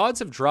 but the odds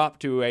have dropped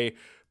to a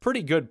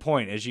pretty good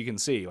point, as you can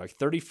see, like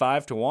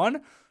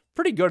 35-1.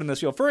 Pretty good in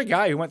this field for a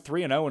guy who went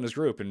 3-0 in his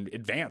group and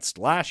advanced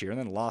last year and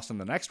then lost in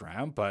the next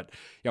round. But,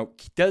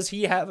 does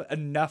he have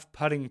enough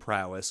putting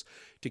prowess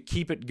to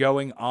keep it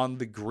going on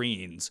the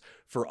greens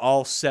for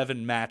all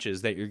 7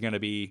 matches that you're going to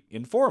be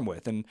in form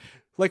with? And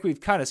like we've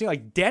kind of seen,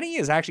 like Denny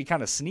is actually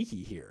kind of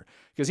sneaky here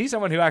because he's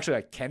someone who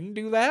actually can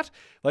do that,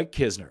 like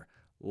Kisner,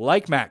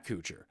 like Matt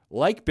Kuchar,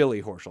 like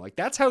Billy Horschel. Like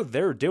that's how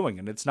they're doing.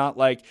 And it's not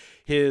like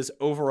his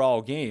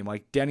overall game,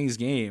 like Denny's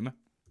game.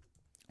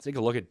 Let's take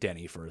a look at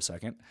Denny for a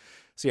second.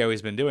 See how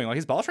he's been doing. Like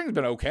his ball striking has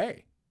been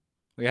okay.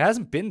 Like, it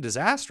hasn't been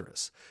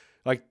disastrous.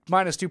 Like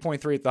minus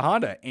 2.3 at the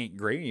Honda ain't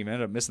great. He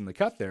ended up missing the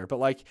cut there. But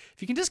like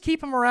if you can just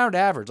keep him around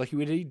average, like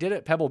he did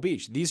at Pebble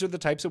Beach, these are the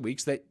types of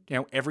weeks that,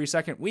 every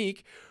second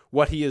week,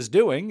 what he is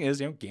doing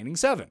is, gaining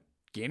 7,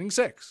 gaining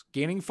 6,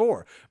 gaining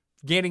 4.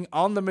 Gaining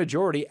on the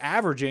majority,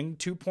 averaging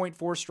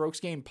 2.4 strokes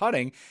gained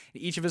putting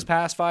in each of his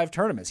past 5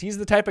 tournaments. He's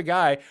the type of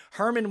guy.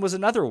 Harman was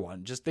another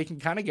one. Just they can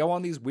kind of go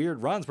on these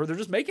weird runs where they're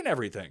just making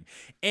everything.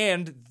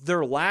 And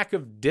their lack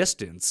of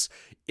distance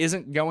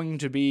isn't going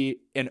to be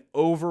an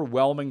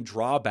overwhelming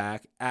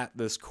drawback at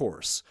this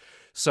course.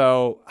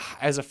 So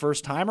as a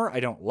first-timer, I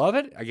don't love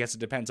it. I guess it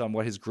depends on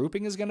what his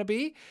grouping is going to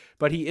be.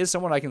 But he is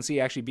someone I can see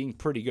actually being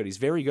pretty good. He's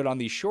very good on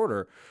these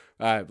shorter,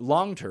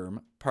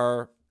 long-term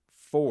par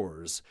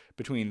 4s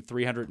between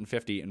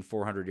 350 and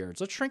 400 yards.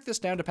 Let's shrink this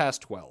down to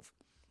past 12.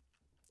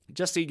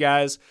 Just see,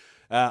 guys,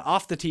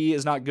 off the tee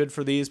is not good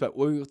for these, but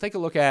we'll take a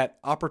look at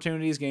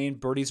opportunities gained,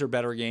 birdies are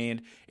better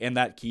gained, in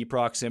that key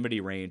proximity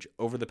range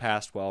over the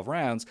past 12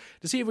 rounds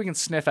to see if we can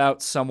sniff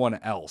out someone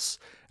else,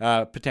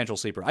 potential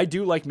sleeper. I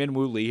do like Min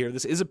Woo Lee here.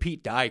 This is a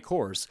Pete Dye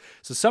course,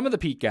 so some of the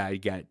Pete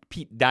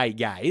Dye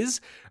guys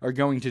are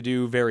going to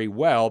do very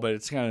well, but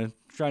it's kind of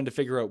trying to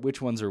figure out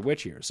which ones are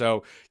which here.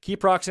 So key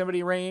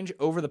proximity range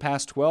over the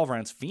past 12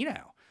 rounds,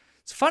 Finau.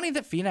 It's funny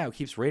that Finau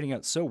keeps rating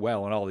out so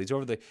well in all these.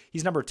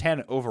 He's number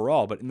 10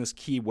 overall, but in this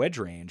key wedge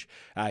range,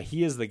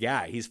 he is the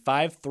guy. He's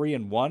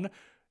 5-3-1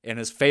 and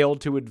has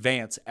failed to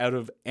advance out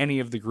of any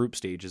of the group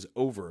stages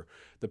over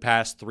the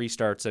past 3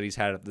 starts that he's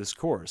had at this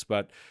course.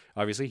 But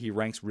obviously he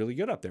ranks really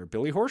good up there.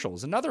 Billy Horschel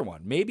is another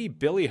one. Maybe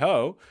Billy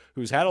Ho,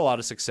 who's had a lot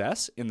of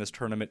success in this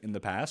tournament in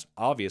the past.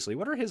 Obviously,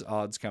 what are his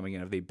odds coming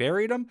in? Have they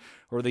buried him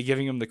or are they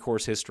giving him the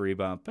course history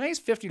bump? But he's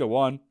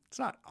 50-1. It's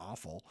not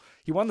awful.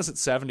 He won this at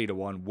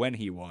 70-1 when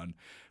he won.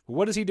 But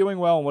what is he doing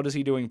well and what is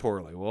he doing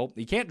poorly? Well,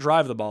 he can't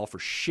drive the ball for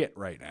shit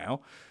right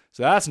now.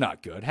 So that's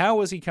not good.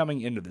 How is he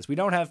coming into this? We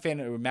don't have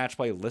match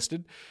play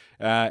listed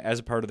as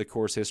a part of the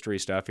course history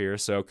stuff here.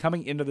 So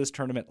coming into this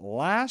tournament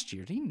last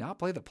year, did he not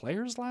play the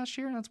Players last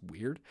year? That's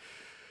weird.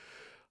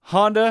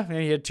 Honda,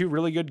 he had 2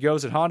 really good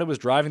goes at Honda, was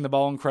driving the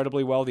ball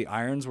incredibly well. The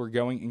irons were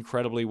going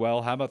incredibly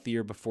well. How about the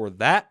year before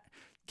that?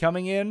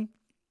 Coming in,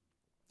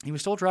 he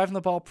was still driving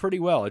the ball pretty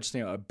well. It's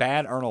just a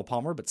bad Arnold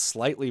Palmer, but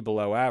slightly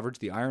below average.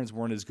 The irons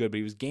weren't as good, but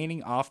he was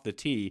gaining off the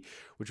tee,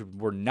 which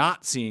we're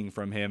not seeing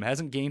from him.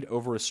 Hasn't gained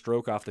over a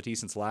stroke off the tee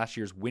since last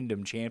year's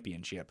Wyndham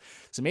Championship.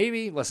 So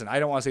maybe, listen, I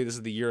don't want to say this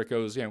is the year it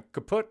goes,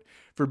 kaput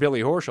for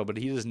Billy Horschel, but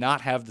he does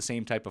not have the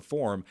same type of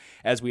form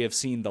as we have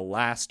seen the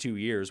last 2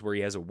 years, where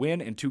he has a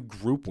win and 2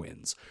 group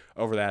wins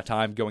over that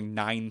time, going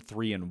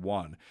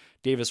 9-3-1.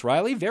 Davis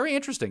Riley, very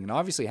interesting, and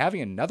obviously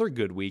having another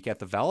good week at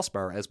the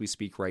Valspar as we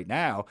speak right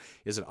now.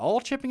 Is it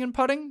all chipping and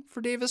putting for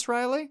Davis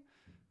Riley? I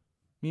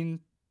mean,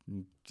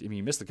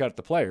 he missed the cut at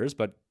the Players,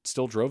 but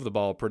still drove the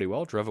ball pretty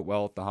well, drove it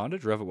well at the Honda,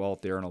 drove it well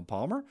at the Arnold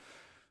Palmer.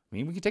 I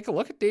mean, we can take a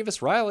look at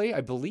Davis Riley. I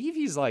believe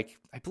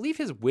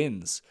his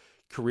wins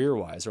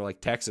career-wise are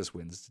like Texas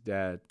wins.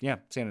 San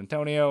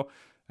Antonio,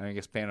 I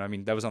guess Panama,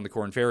 that was on the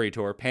Corn Ferry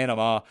Tour.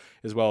 Panama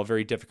as well, a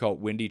very difficult,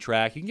 windy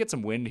track. You can get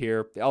some wind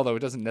here, although it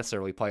doesn't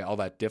necessarily play all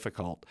that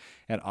difficult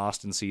at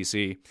Austin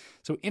CC.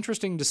 So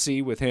interesting to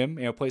see with him.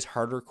 Plays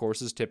harder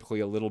courses, typically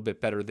a little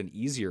bit better than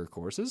easier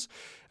courses.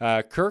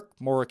 Kirk,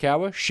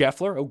 Morikawa,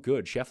 Scheffler. Oh,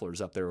 good.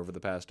 Scheffler's up there over the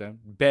past time.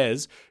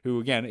 Bez, who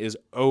again is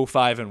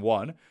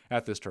 0-5-1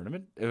 at this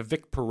tournament.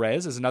 Vic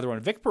Perez is another one.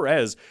 Vic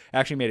Perez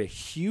actually made a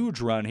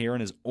huge run here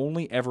in his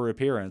only ever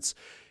appearance.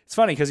 It's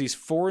funny because he's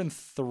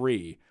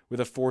 4-3 with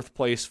a fourth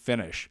place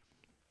finish.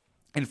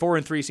 And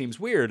 4-3 seems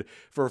weird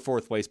for a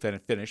fourth place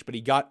finish, but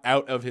he got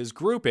out of his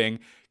grouping,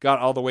 got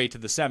all the way to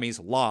the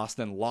semis,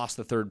 then lost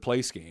the third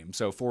place game.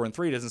 So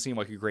 4-3 doesn't seem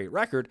like a great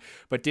record,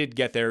 but did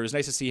get there. It was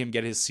nice to see him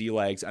get his sea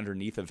legs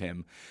underneath of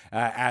him.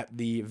 At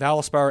the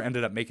Valspar,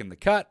 ended up making the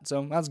cut,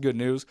 so that's good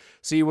news.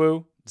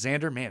 Siwoo,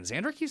 Xander,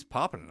 Xander keeps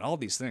popping in all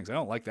these things. I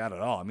don't like that at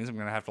all. It means I'm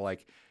going to have to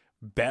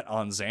bet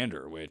on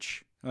Xander,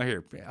 which,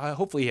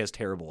 hopefully he has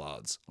terrible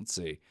odds. Let's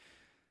see.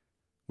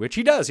 Which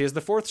he does. He has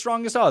the fourth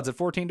strongest odds at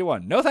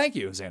 14-1. No, thank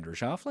you, Xander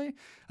Schauffele.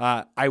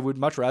 I would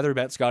much rather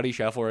bet Scotty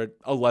Scheffler at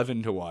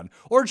 11-1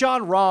 or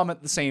John Rahm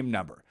at the same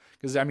number.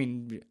 Because,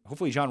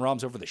 hopefully John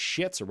Rahm's over the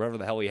shits or whatever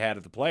the hell he had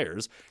at the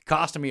Players.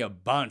 Costing me a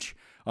bunch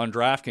on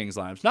DraftKings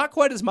lineups. Not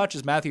quite as much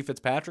as Matthew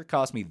Fitzpatrick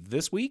cost me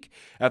this week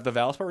at the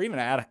Valspar, or even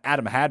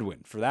Adam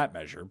Hadwin for that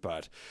measure.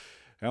 But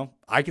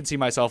I can see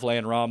myself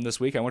laying Rahm this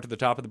week. I went to the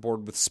top of the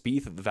board with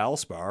Spieth at the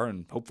Valspar,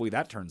 and hopefully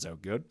that turns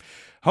out good.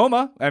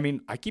 Homa,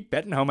 I keep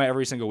betting Homa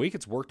every single week.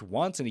 It's worked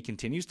once, and he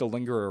continues to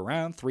linger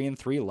around.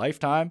 3-3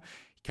 lifetime.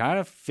 He kind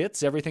of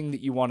fits everything that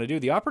you want to do.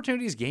 The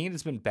opportunities gained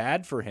has been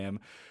bad for him,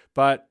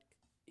 but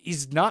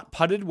he's not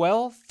putted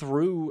well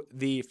for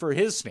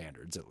his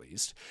standards at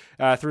least,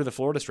 through the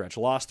Florida stretch.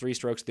 Lost 3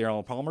 strokes to the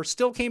Arnold Palmer.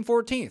 Still came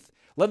 14th.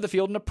 Led the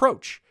field in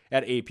approach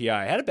at API.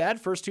 Had a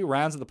bad first 2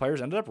 rounds of the Players.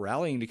 Ended up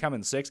rallying to come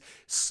in 6th.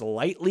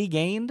 Slightly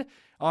gained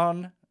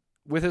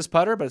with his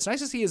putter, but it's nice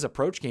to see his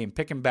approach game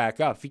picking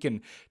back up. If he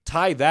can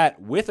tie that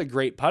with a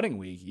great putting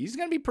week, he's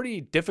going to be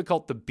pretty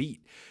difficult to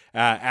beat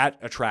at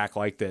a track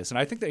like this. And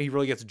I think that he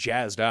really gets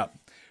jazzed up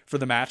for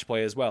the match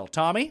play as well.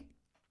 Tommy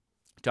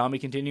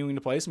continuing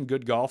to play some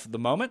good golf at the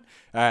moment.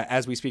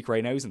 As we speak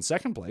right now, he's in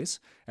second place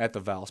at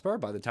the Valspar.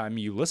 By the time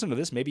you listen to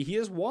this, maybe he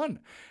has won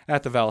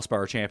at the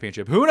Valspar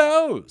Championship. Who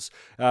knows?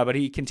 But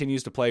he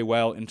continues to play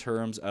well in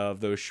terms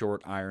of those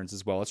short irons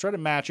as well. Let's try to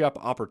match up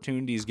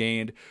opportunities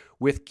gained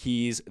with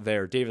keys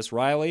there. Davis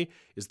Riley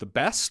is the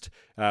best.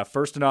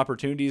 First in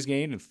opportunities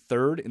gained and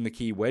third in the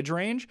key wedge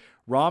range.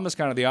 Rahm is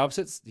kind of the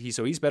opposite.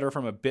 He's better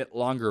from a bit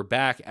longer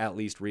back, at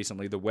least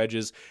recently. The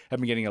wedges have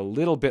been getting a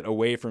little bit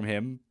away from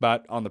him,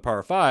 but on the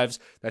par 5s,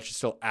 that should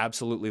still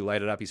absolutely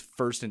light it up. He's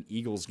first in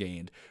eagles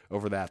gained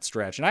over that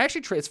stretch. And I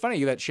actually, it's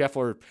funny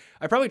that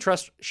I probably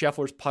trust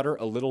Scheffler's putter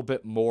a little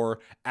bit more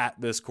at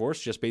this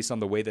course, just based on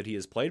the way that he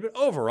has played. But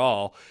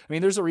overall,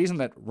 there's a reason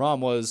that Rahm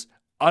was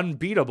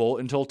unbeatable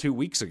until 2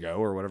 weeks ago,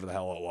 or whatever the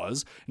hell it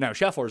was. Now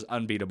Scheffler's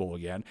unbeatable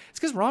again. It's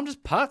because Rahm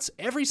just putts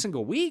every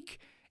single week.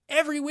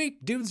 Every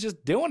week, dude's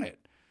just doing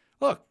it.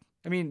 Look,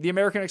 the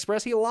American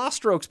Express, he lost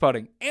strokes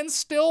putting and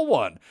still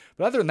won.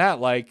 But other than that,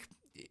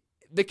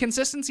 the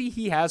consistency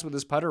he has with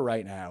his putter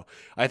right now,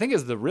 I think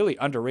is the really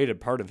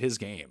underrated part of his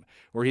game,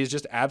 where he's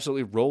just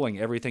absolutely rolling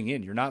everything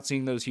in. You're not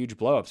seeing those huge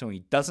blowups. When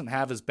he doesn't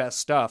have his best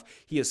stuff,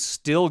 he is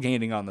still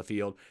gaining on the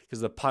field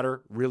because the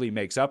putter really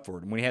makes up for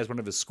it. And when he has one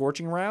of his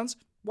scorching rounds,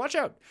 watch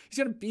out.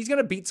 He's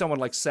gonna beat someone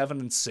like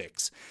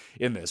 7-6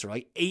 in this, or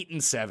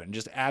 8-7.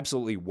 Just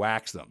absolutely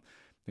wax them.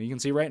 And you can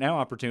see right now,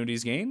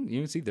 opportunities gained.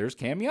 You can see there's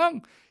Cam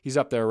Young. He's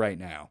up there right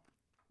now.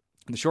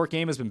 The short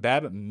game has been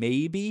bad, but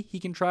maybe he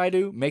can try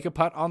to make a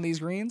putt on these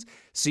greens.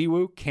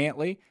 Siwoo,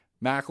 Cantley,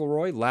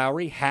 McIlroy,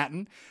 Lowry,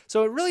 Hatton.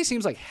 So it really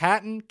seems like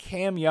Hatton,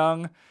 Cam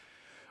Young,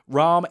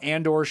 Rahm,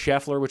 and/or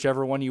Scheffler,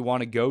 whichever one you want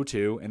to go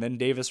to, and then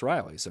Davis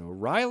Riley. So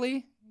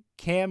Riley,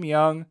 Cam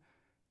Young,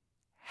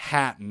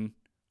 Hatton.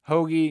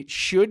 Hoagie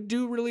should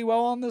do really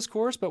well on this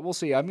course, but we'll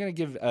see. I'm going to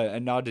give a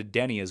nod to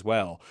Denny as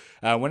well.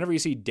 Whenever you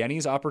see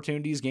Denny's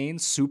opportunities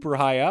gained super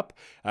high up,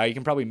 you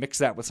can probably mix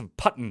that with some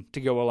putting to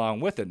go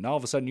along with it, and all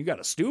of a sudden you got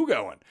a stew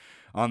going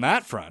on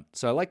that front.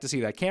 So I like to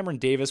see that. Cameron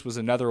Davis was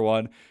another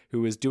one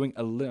who is doing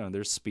a little.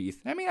 There's Spieth.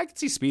 I can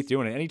see Spieth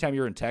doing it. Anytime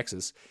you're in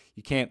Texas,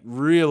 you can't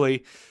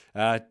really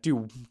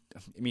backing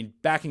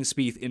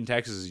Spieth in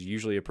Texas is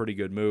usually a pretty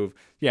good move.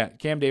 Yeah,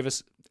 Cam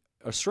Davis,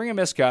 a string of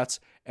missed cuts,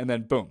 and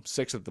then boom,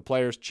 6 of the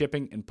Players,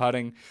 chipping and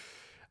putting.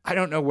 I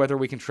don't know whether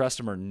we can trust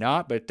him or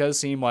not, but it does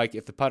seem like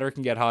if the putter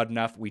can get hot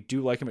enough, we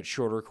do like him at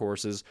shorter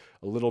courses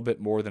a little bit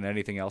more than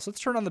anything else.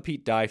 Let's turn on the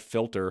Pete Dye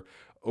filter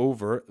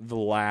over the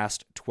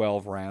last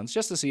 12 rounds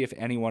just to see if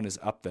anyone is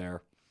up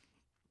there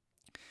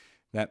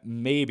that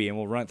maybe, and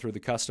we'll run it through the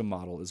custom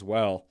model as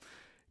well,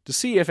 to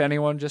see if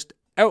anyone just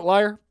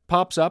outlier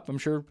pops up. I'm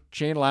sure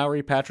Shane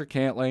Lowry, Patrick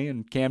Cantley,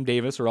 and Cam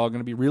Davis are all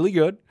going to be really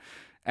good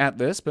at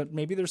this, but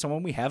maybe there's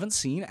someone we haven't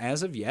seen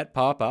as of yet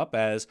pop up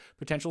as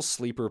potential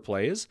sleeper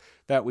plays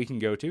that we can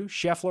go to.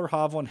 Scheffler,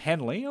 Hovland,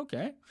 Henley.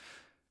 Okay.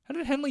 How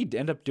did Henley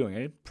end up doing?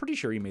 I'm pretty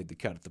sure he made the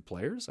cut at the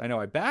Players. I know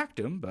I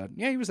backed him, but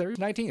yeah, he was there. He was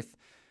 19th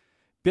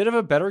bit of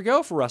a better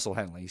go for Russell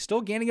Henley. He's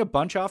still gaining a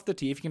bunch off the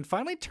tee. If he can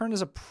finally turn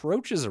his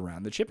approaches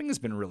around, the chipping has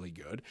been really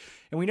good.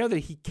 And we know that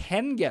he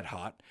can get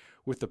hot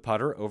with the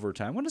putter over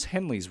time. What is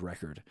Henley's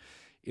record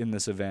in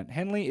this event?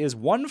 Henley is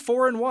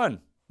 1-4-1.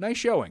 Nice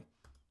showing.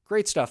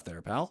 Great stuff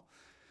there, pal.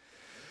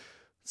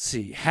 Let's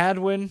see.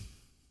 Hadwin,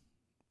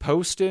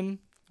 Poston.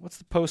 What's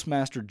the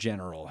Postmaster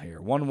General here?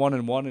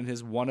 1-1-1 in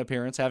his one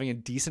appearance, having a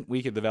decent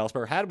week at the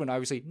Valspar. Hadwin,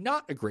 obviously,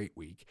 not a great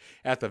week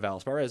at the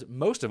Valspar, as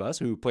most of us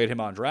who played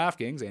him on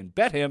DraftKings and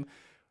bet him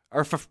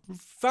are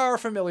far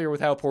familiar with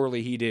how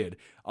poorly he did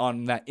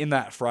in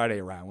that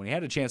Friday round when he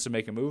had a chance to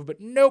make a move, but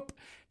nope,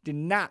 did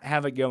not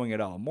have it going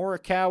at all.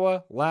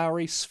 Morikawa,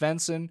 Lowry,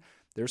 Svensson.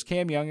 There's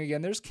Cam Young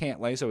again. There's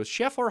Cantlay. So it's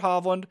Scheffler,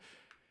 Hovland,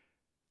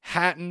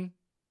 Hatton,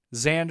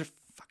 Xander,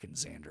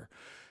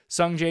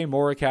 Sungjae,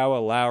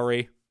 Morikawa,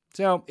 Lowry.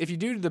 So if you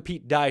do the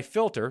Pete Dye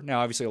filter, now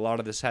obviously a lot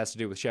of this has to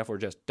do with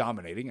Scheffler just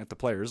dominating at the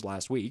Players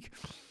last week.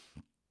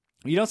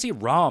 You don't see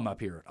Rahm up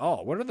here at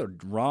all. What are the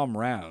Rahm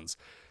rounds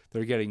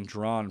they're getting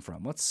drawn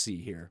from? Let's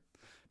see here.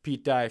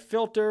 Pete Dye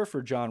filter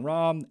for John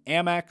Rahm,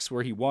 Amex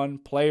where he won,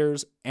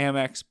 Players,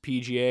 Amex,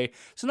 PGA.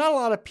 So not a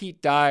lot of Pete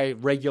Dye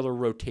regular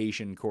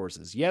rotation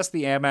courses. Yes,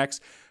 the Amex,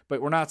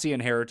 but we're not seeing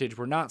Heritage.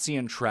 We're not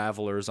seeing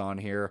Travelers on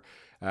here.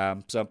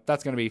 So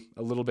that's going to be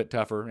a little bit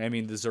tougher. I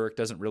mean, the Zurich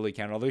doesn't really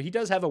count, although he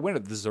does have a win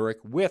at the Zurich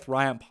with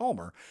Ryan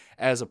Palmer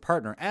as a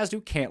partner, as do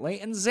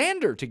Cantlay and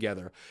Xander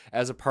together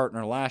as a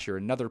partner last year.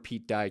 Another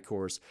Pete Dye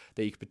course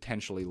that you could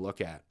potentially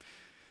look at.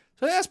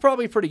 So that's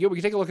probably pretty good. We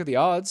can take a look at the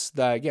odds.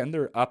 Again,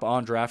 they're up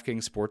on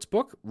DraftKings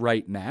Sportsbook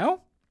right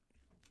now.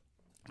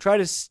 Try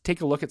to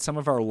take a look at some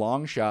of our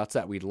long shots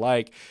that we'd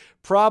like.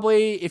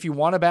 Probably, if you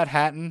want to bet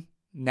Hatton,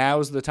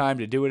 now's the time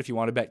to do it. If you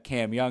want to bet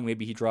Cam Young,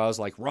 maybe he draws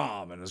like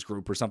Rahm in his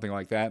group or something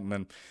like that, and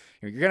then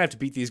you're going to have to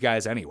beat these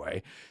guys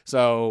anyway.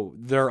 So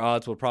their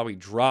odds will probably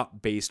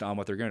drop based on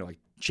what they're going to do. Like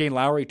Shane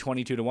Lowry,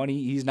 22-1.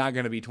 He's not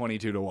going to be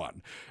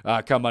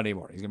 22-1 come Monday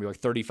morning. He's going to be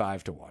like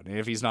 35-1. And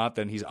if he's not,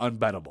 then he's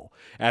unbettable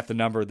at the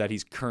number that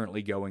he's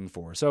currently going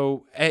for.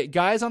 So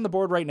guys on the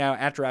board right now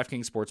at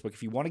DraftKings Sportsbook,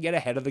 if you want to get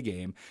ahead of the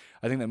game,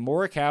 I think that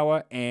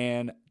Morikawa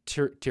and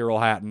Tyrrell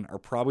Hatton are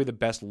probably the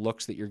best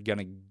looks that you're going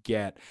to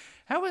get.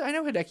 I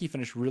know Hideki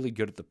finished really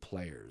good at the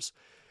Players.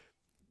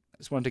 I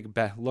just want to take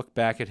a look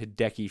back at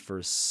Hideki for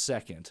a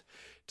second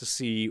to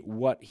see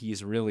what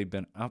he's really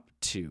been up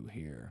to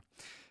here.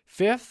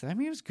 Fifth, I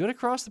mean, he was good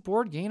across the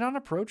board, gained on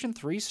approach in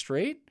 3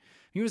 straight.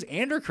 He was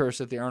Anderkurst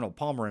at the Arnold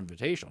Palmer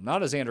Invitational.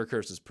 Not as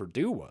Anderkurst as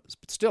Purdue was,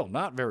 but still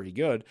not very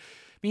good.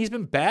 I mean, he's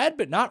been bad,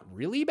 but not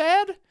really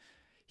bad.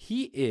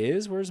 He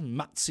is, where's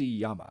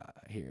Matsuyama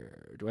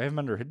here? Do I have him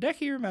under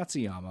Hideki or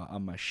Matsuyama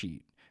on my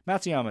sheet?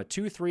 Matsuyama,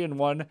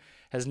 2-3-1,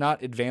 has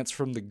not advanced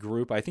from the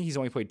group. I think he's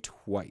only played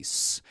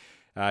twice.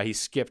 He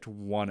skipped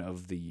one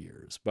of the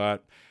years.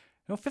 But,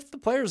 you know, fifth of the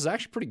Players is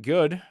actually pretty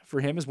good for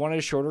him. He's won at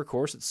a shorter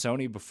course at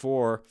Sony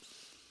before.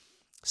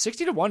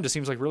 60-1 just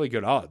seems like really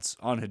good odds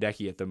on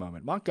Hideki at the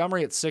moment.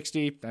 Montgomery at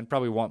 60, I'd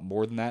probably want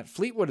more than that.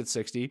 Fleetwood at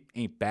 60,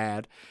 ain't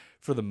bad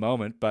for the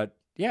moment. But,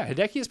 yeah,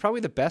 Hideki is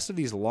probably the best of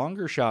these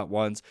longer shot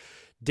ones.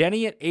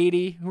 Denny at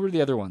 80. Who are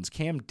the other ones?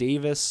 Cam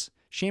Davis,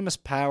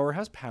 Seamus Power.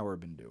 How's Power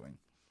been doing?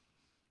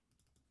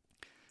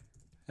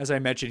 As I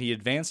mentioned, he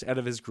advanced out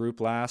of his group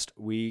last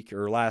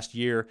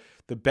year,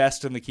 the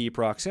best in the key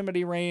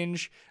proximity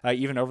range,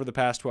 even over the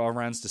past 12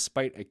 rounds,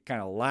 despite a kind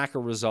of lack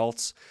of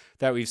results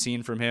that we've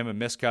seen from him. A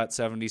miscut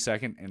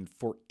 72nd and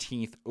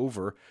 14th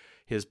over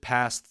his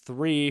past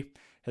 3.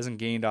 Hasn't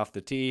gained off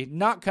the tee.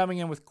 Not coming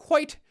in with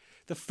quite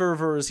the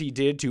fervor as he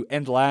did to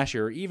end last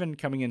year, even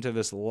coming into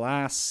this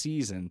last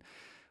season.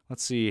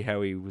 Let's see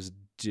how he was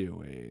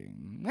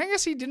doing. I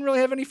guess he didn't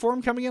really have any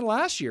form coming in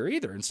last year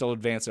either and still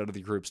advanced out of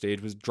the group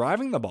stage. Was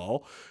driving the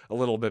ball a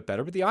little bit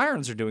better, but the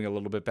irons are doing a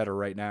little bit better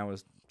right now.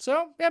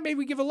 So, yeah, maybe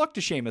we give a look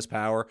to Seamus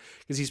Power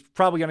because he's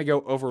probably going to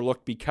go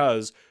overlooked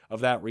because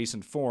of that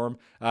recent form.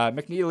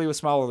 McNeely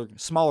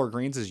with smaller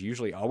greens is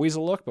usually always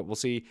a look, but we'll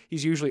see.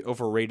 He's usually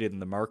overrated in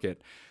the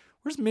market.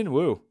 Where's Min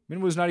Woo? Min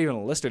Woo's not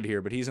even listed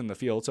here, but he's in the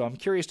field, so I'm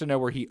curious to know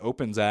where he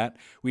opens at.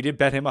 We did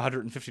bet him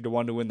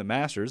 150-1 to win the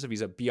Masters. If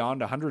he's at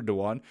beyond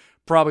 100-1,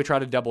 probably try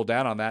to double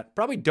down on that.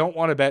 Probably don't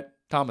want to bet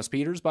Thomas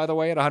Peters, by the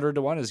way, at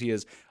 100-1, as he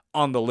is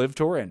on the Live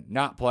Tour and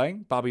not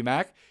playing. Bobby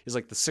Mack is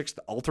like the 6th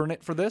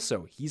alternate for this,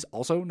 so he's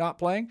also not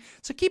playing.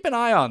 So keep an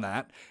eye on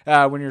that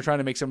when you're trying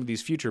to make some of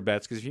these future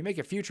bets, because if you make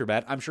a future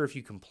bet, I'm sure if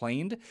you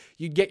complained,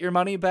 you'd get your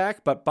money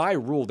back, but by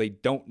rule, they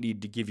don't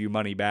need to give you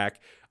money back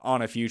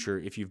on a future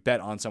if you've bet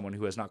on someone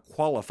who has not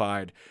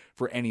qualified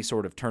for any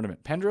sort of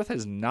tournament. Pendrith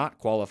has not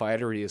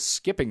qualified, or he is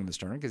skipping this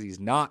tournament because he's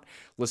not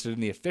listed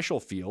in the official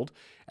field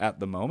at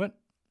the moment.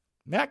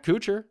 Matt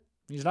Kuchar,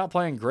 he's not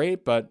playing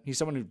great, but he's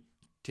someone who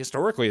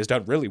historically has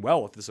done really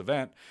well with this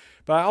event.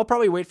 But I'll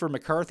probably wait for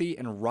McCarthy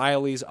and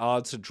Riley's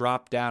odds to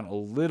drop down a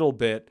little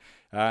bit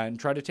and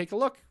try to take a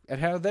look at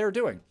how they're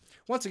doing.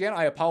 Once again,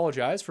 I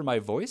apologize for my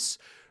voice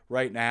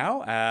right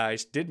now. I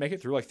did make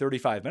it through like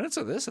 35 minutes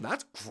of this, so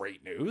that's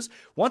great news.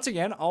 Once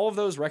again, all of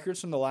those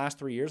records from the last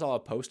 3 years I'll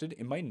have posted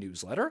in my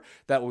newsletter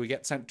that will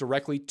get sent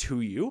directly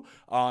to you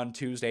on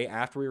Tuesday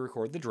after we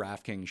record the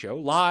DraftKings show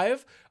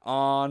live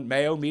on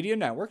Mayo Media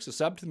Network. So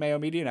sub to the Mayo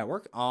Media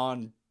Network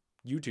on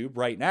YouTube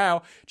right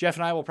now. Jeff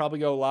and I will probably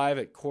go live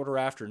at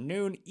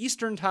 12:15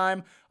 Eastern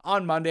time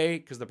on Monday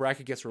because the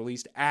bracket gets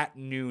released at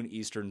noon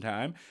Eastern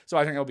time. So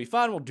I think it'll be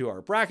fun. We'll do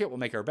our bracket. We'll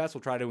make our bets. We'll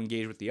try to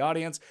engage with the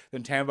audience.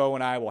 Then Tambo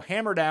and I will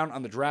hammer down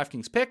on the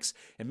DraftKings picks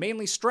and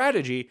mainly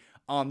strategy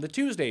on the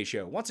Tuesday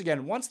show. Once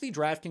again, once the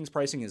DraftKings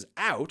pricing is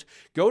out,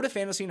 go to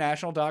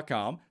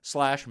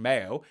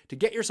fantasynational.com/Mayo to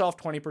get yourself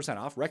 20%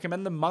 off.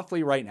 Recommend the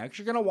monthly right now because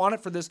you're going to want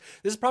it for this.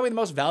 This is probably the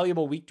most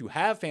valuable week to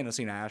have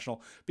Fantasy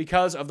National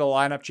because of the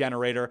lineup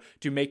generator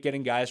to make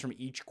getting guys from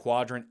each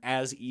quadrant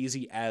as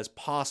easy as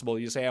possible.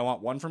 You say, I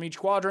want one from each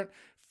quadrant,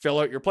 fill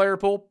out your player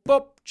pool,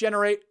 boop,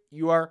 generate,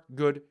 you are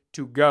good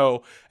to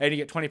go. And you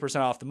get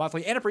 20% off the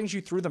monthly, and it brings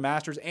you through the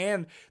Masters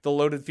and the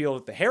loaded field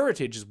at the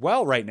Heritage as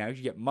well right now.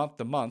 You get month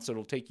to month, so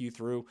it'll take you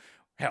through,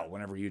 hell,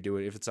 whenever you do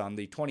it. If it's on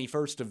the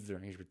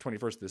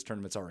 21st, this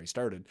tournament's already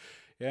started.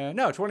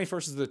 No,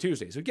 21st is the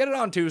Tuesday. So get it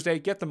on Tuesday,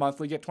 get the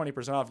monthly, get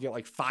 20% off, get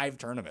like 5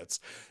 tournaments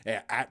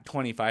at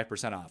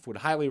 25% off. Would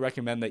highly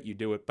recommend that you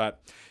do it,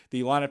 but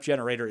the lineup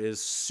generator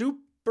is super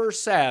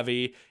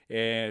savvy,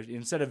 and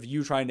instead of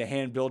you trying to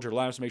hand build your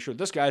lineups to make sure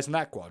this guy's in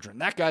that quadrant,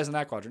 that guy's in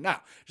that quadrant.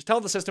 Now, just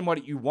tell the system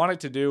what you want it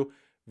to do.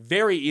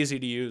 Very easy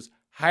to use.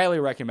 Highly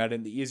recommend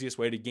it. The easiest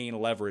way to gain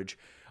leverage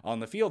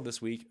on the field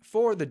this week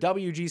for the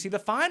WGC, the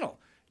final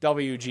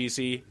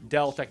WGC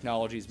Dell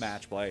Technologies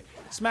match play.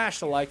 Smash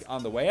the like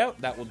on the way out.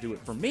 That will do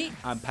it for me.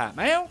 I'm Pat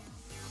Mayo.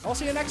 I'll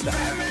see you next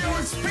time. Mayo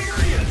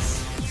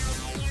experience!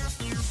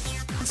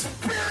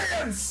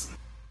 Experience!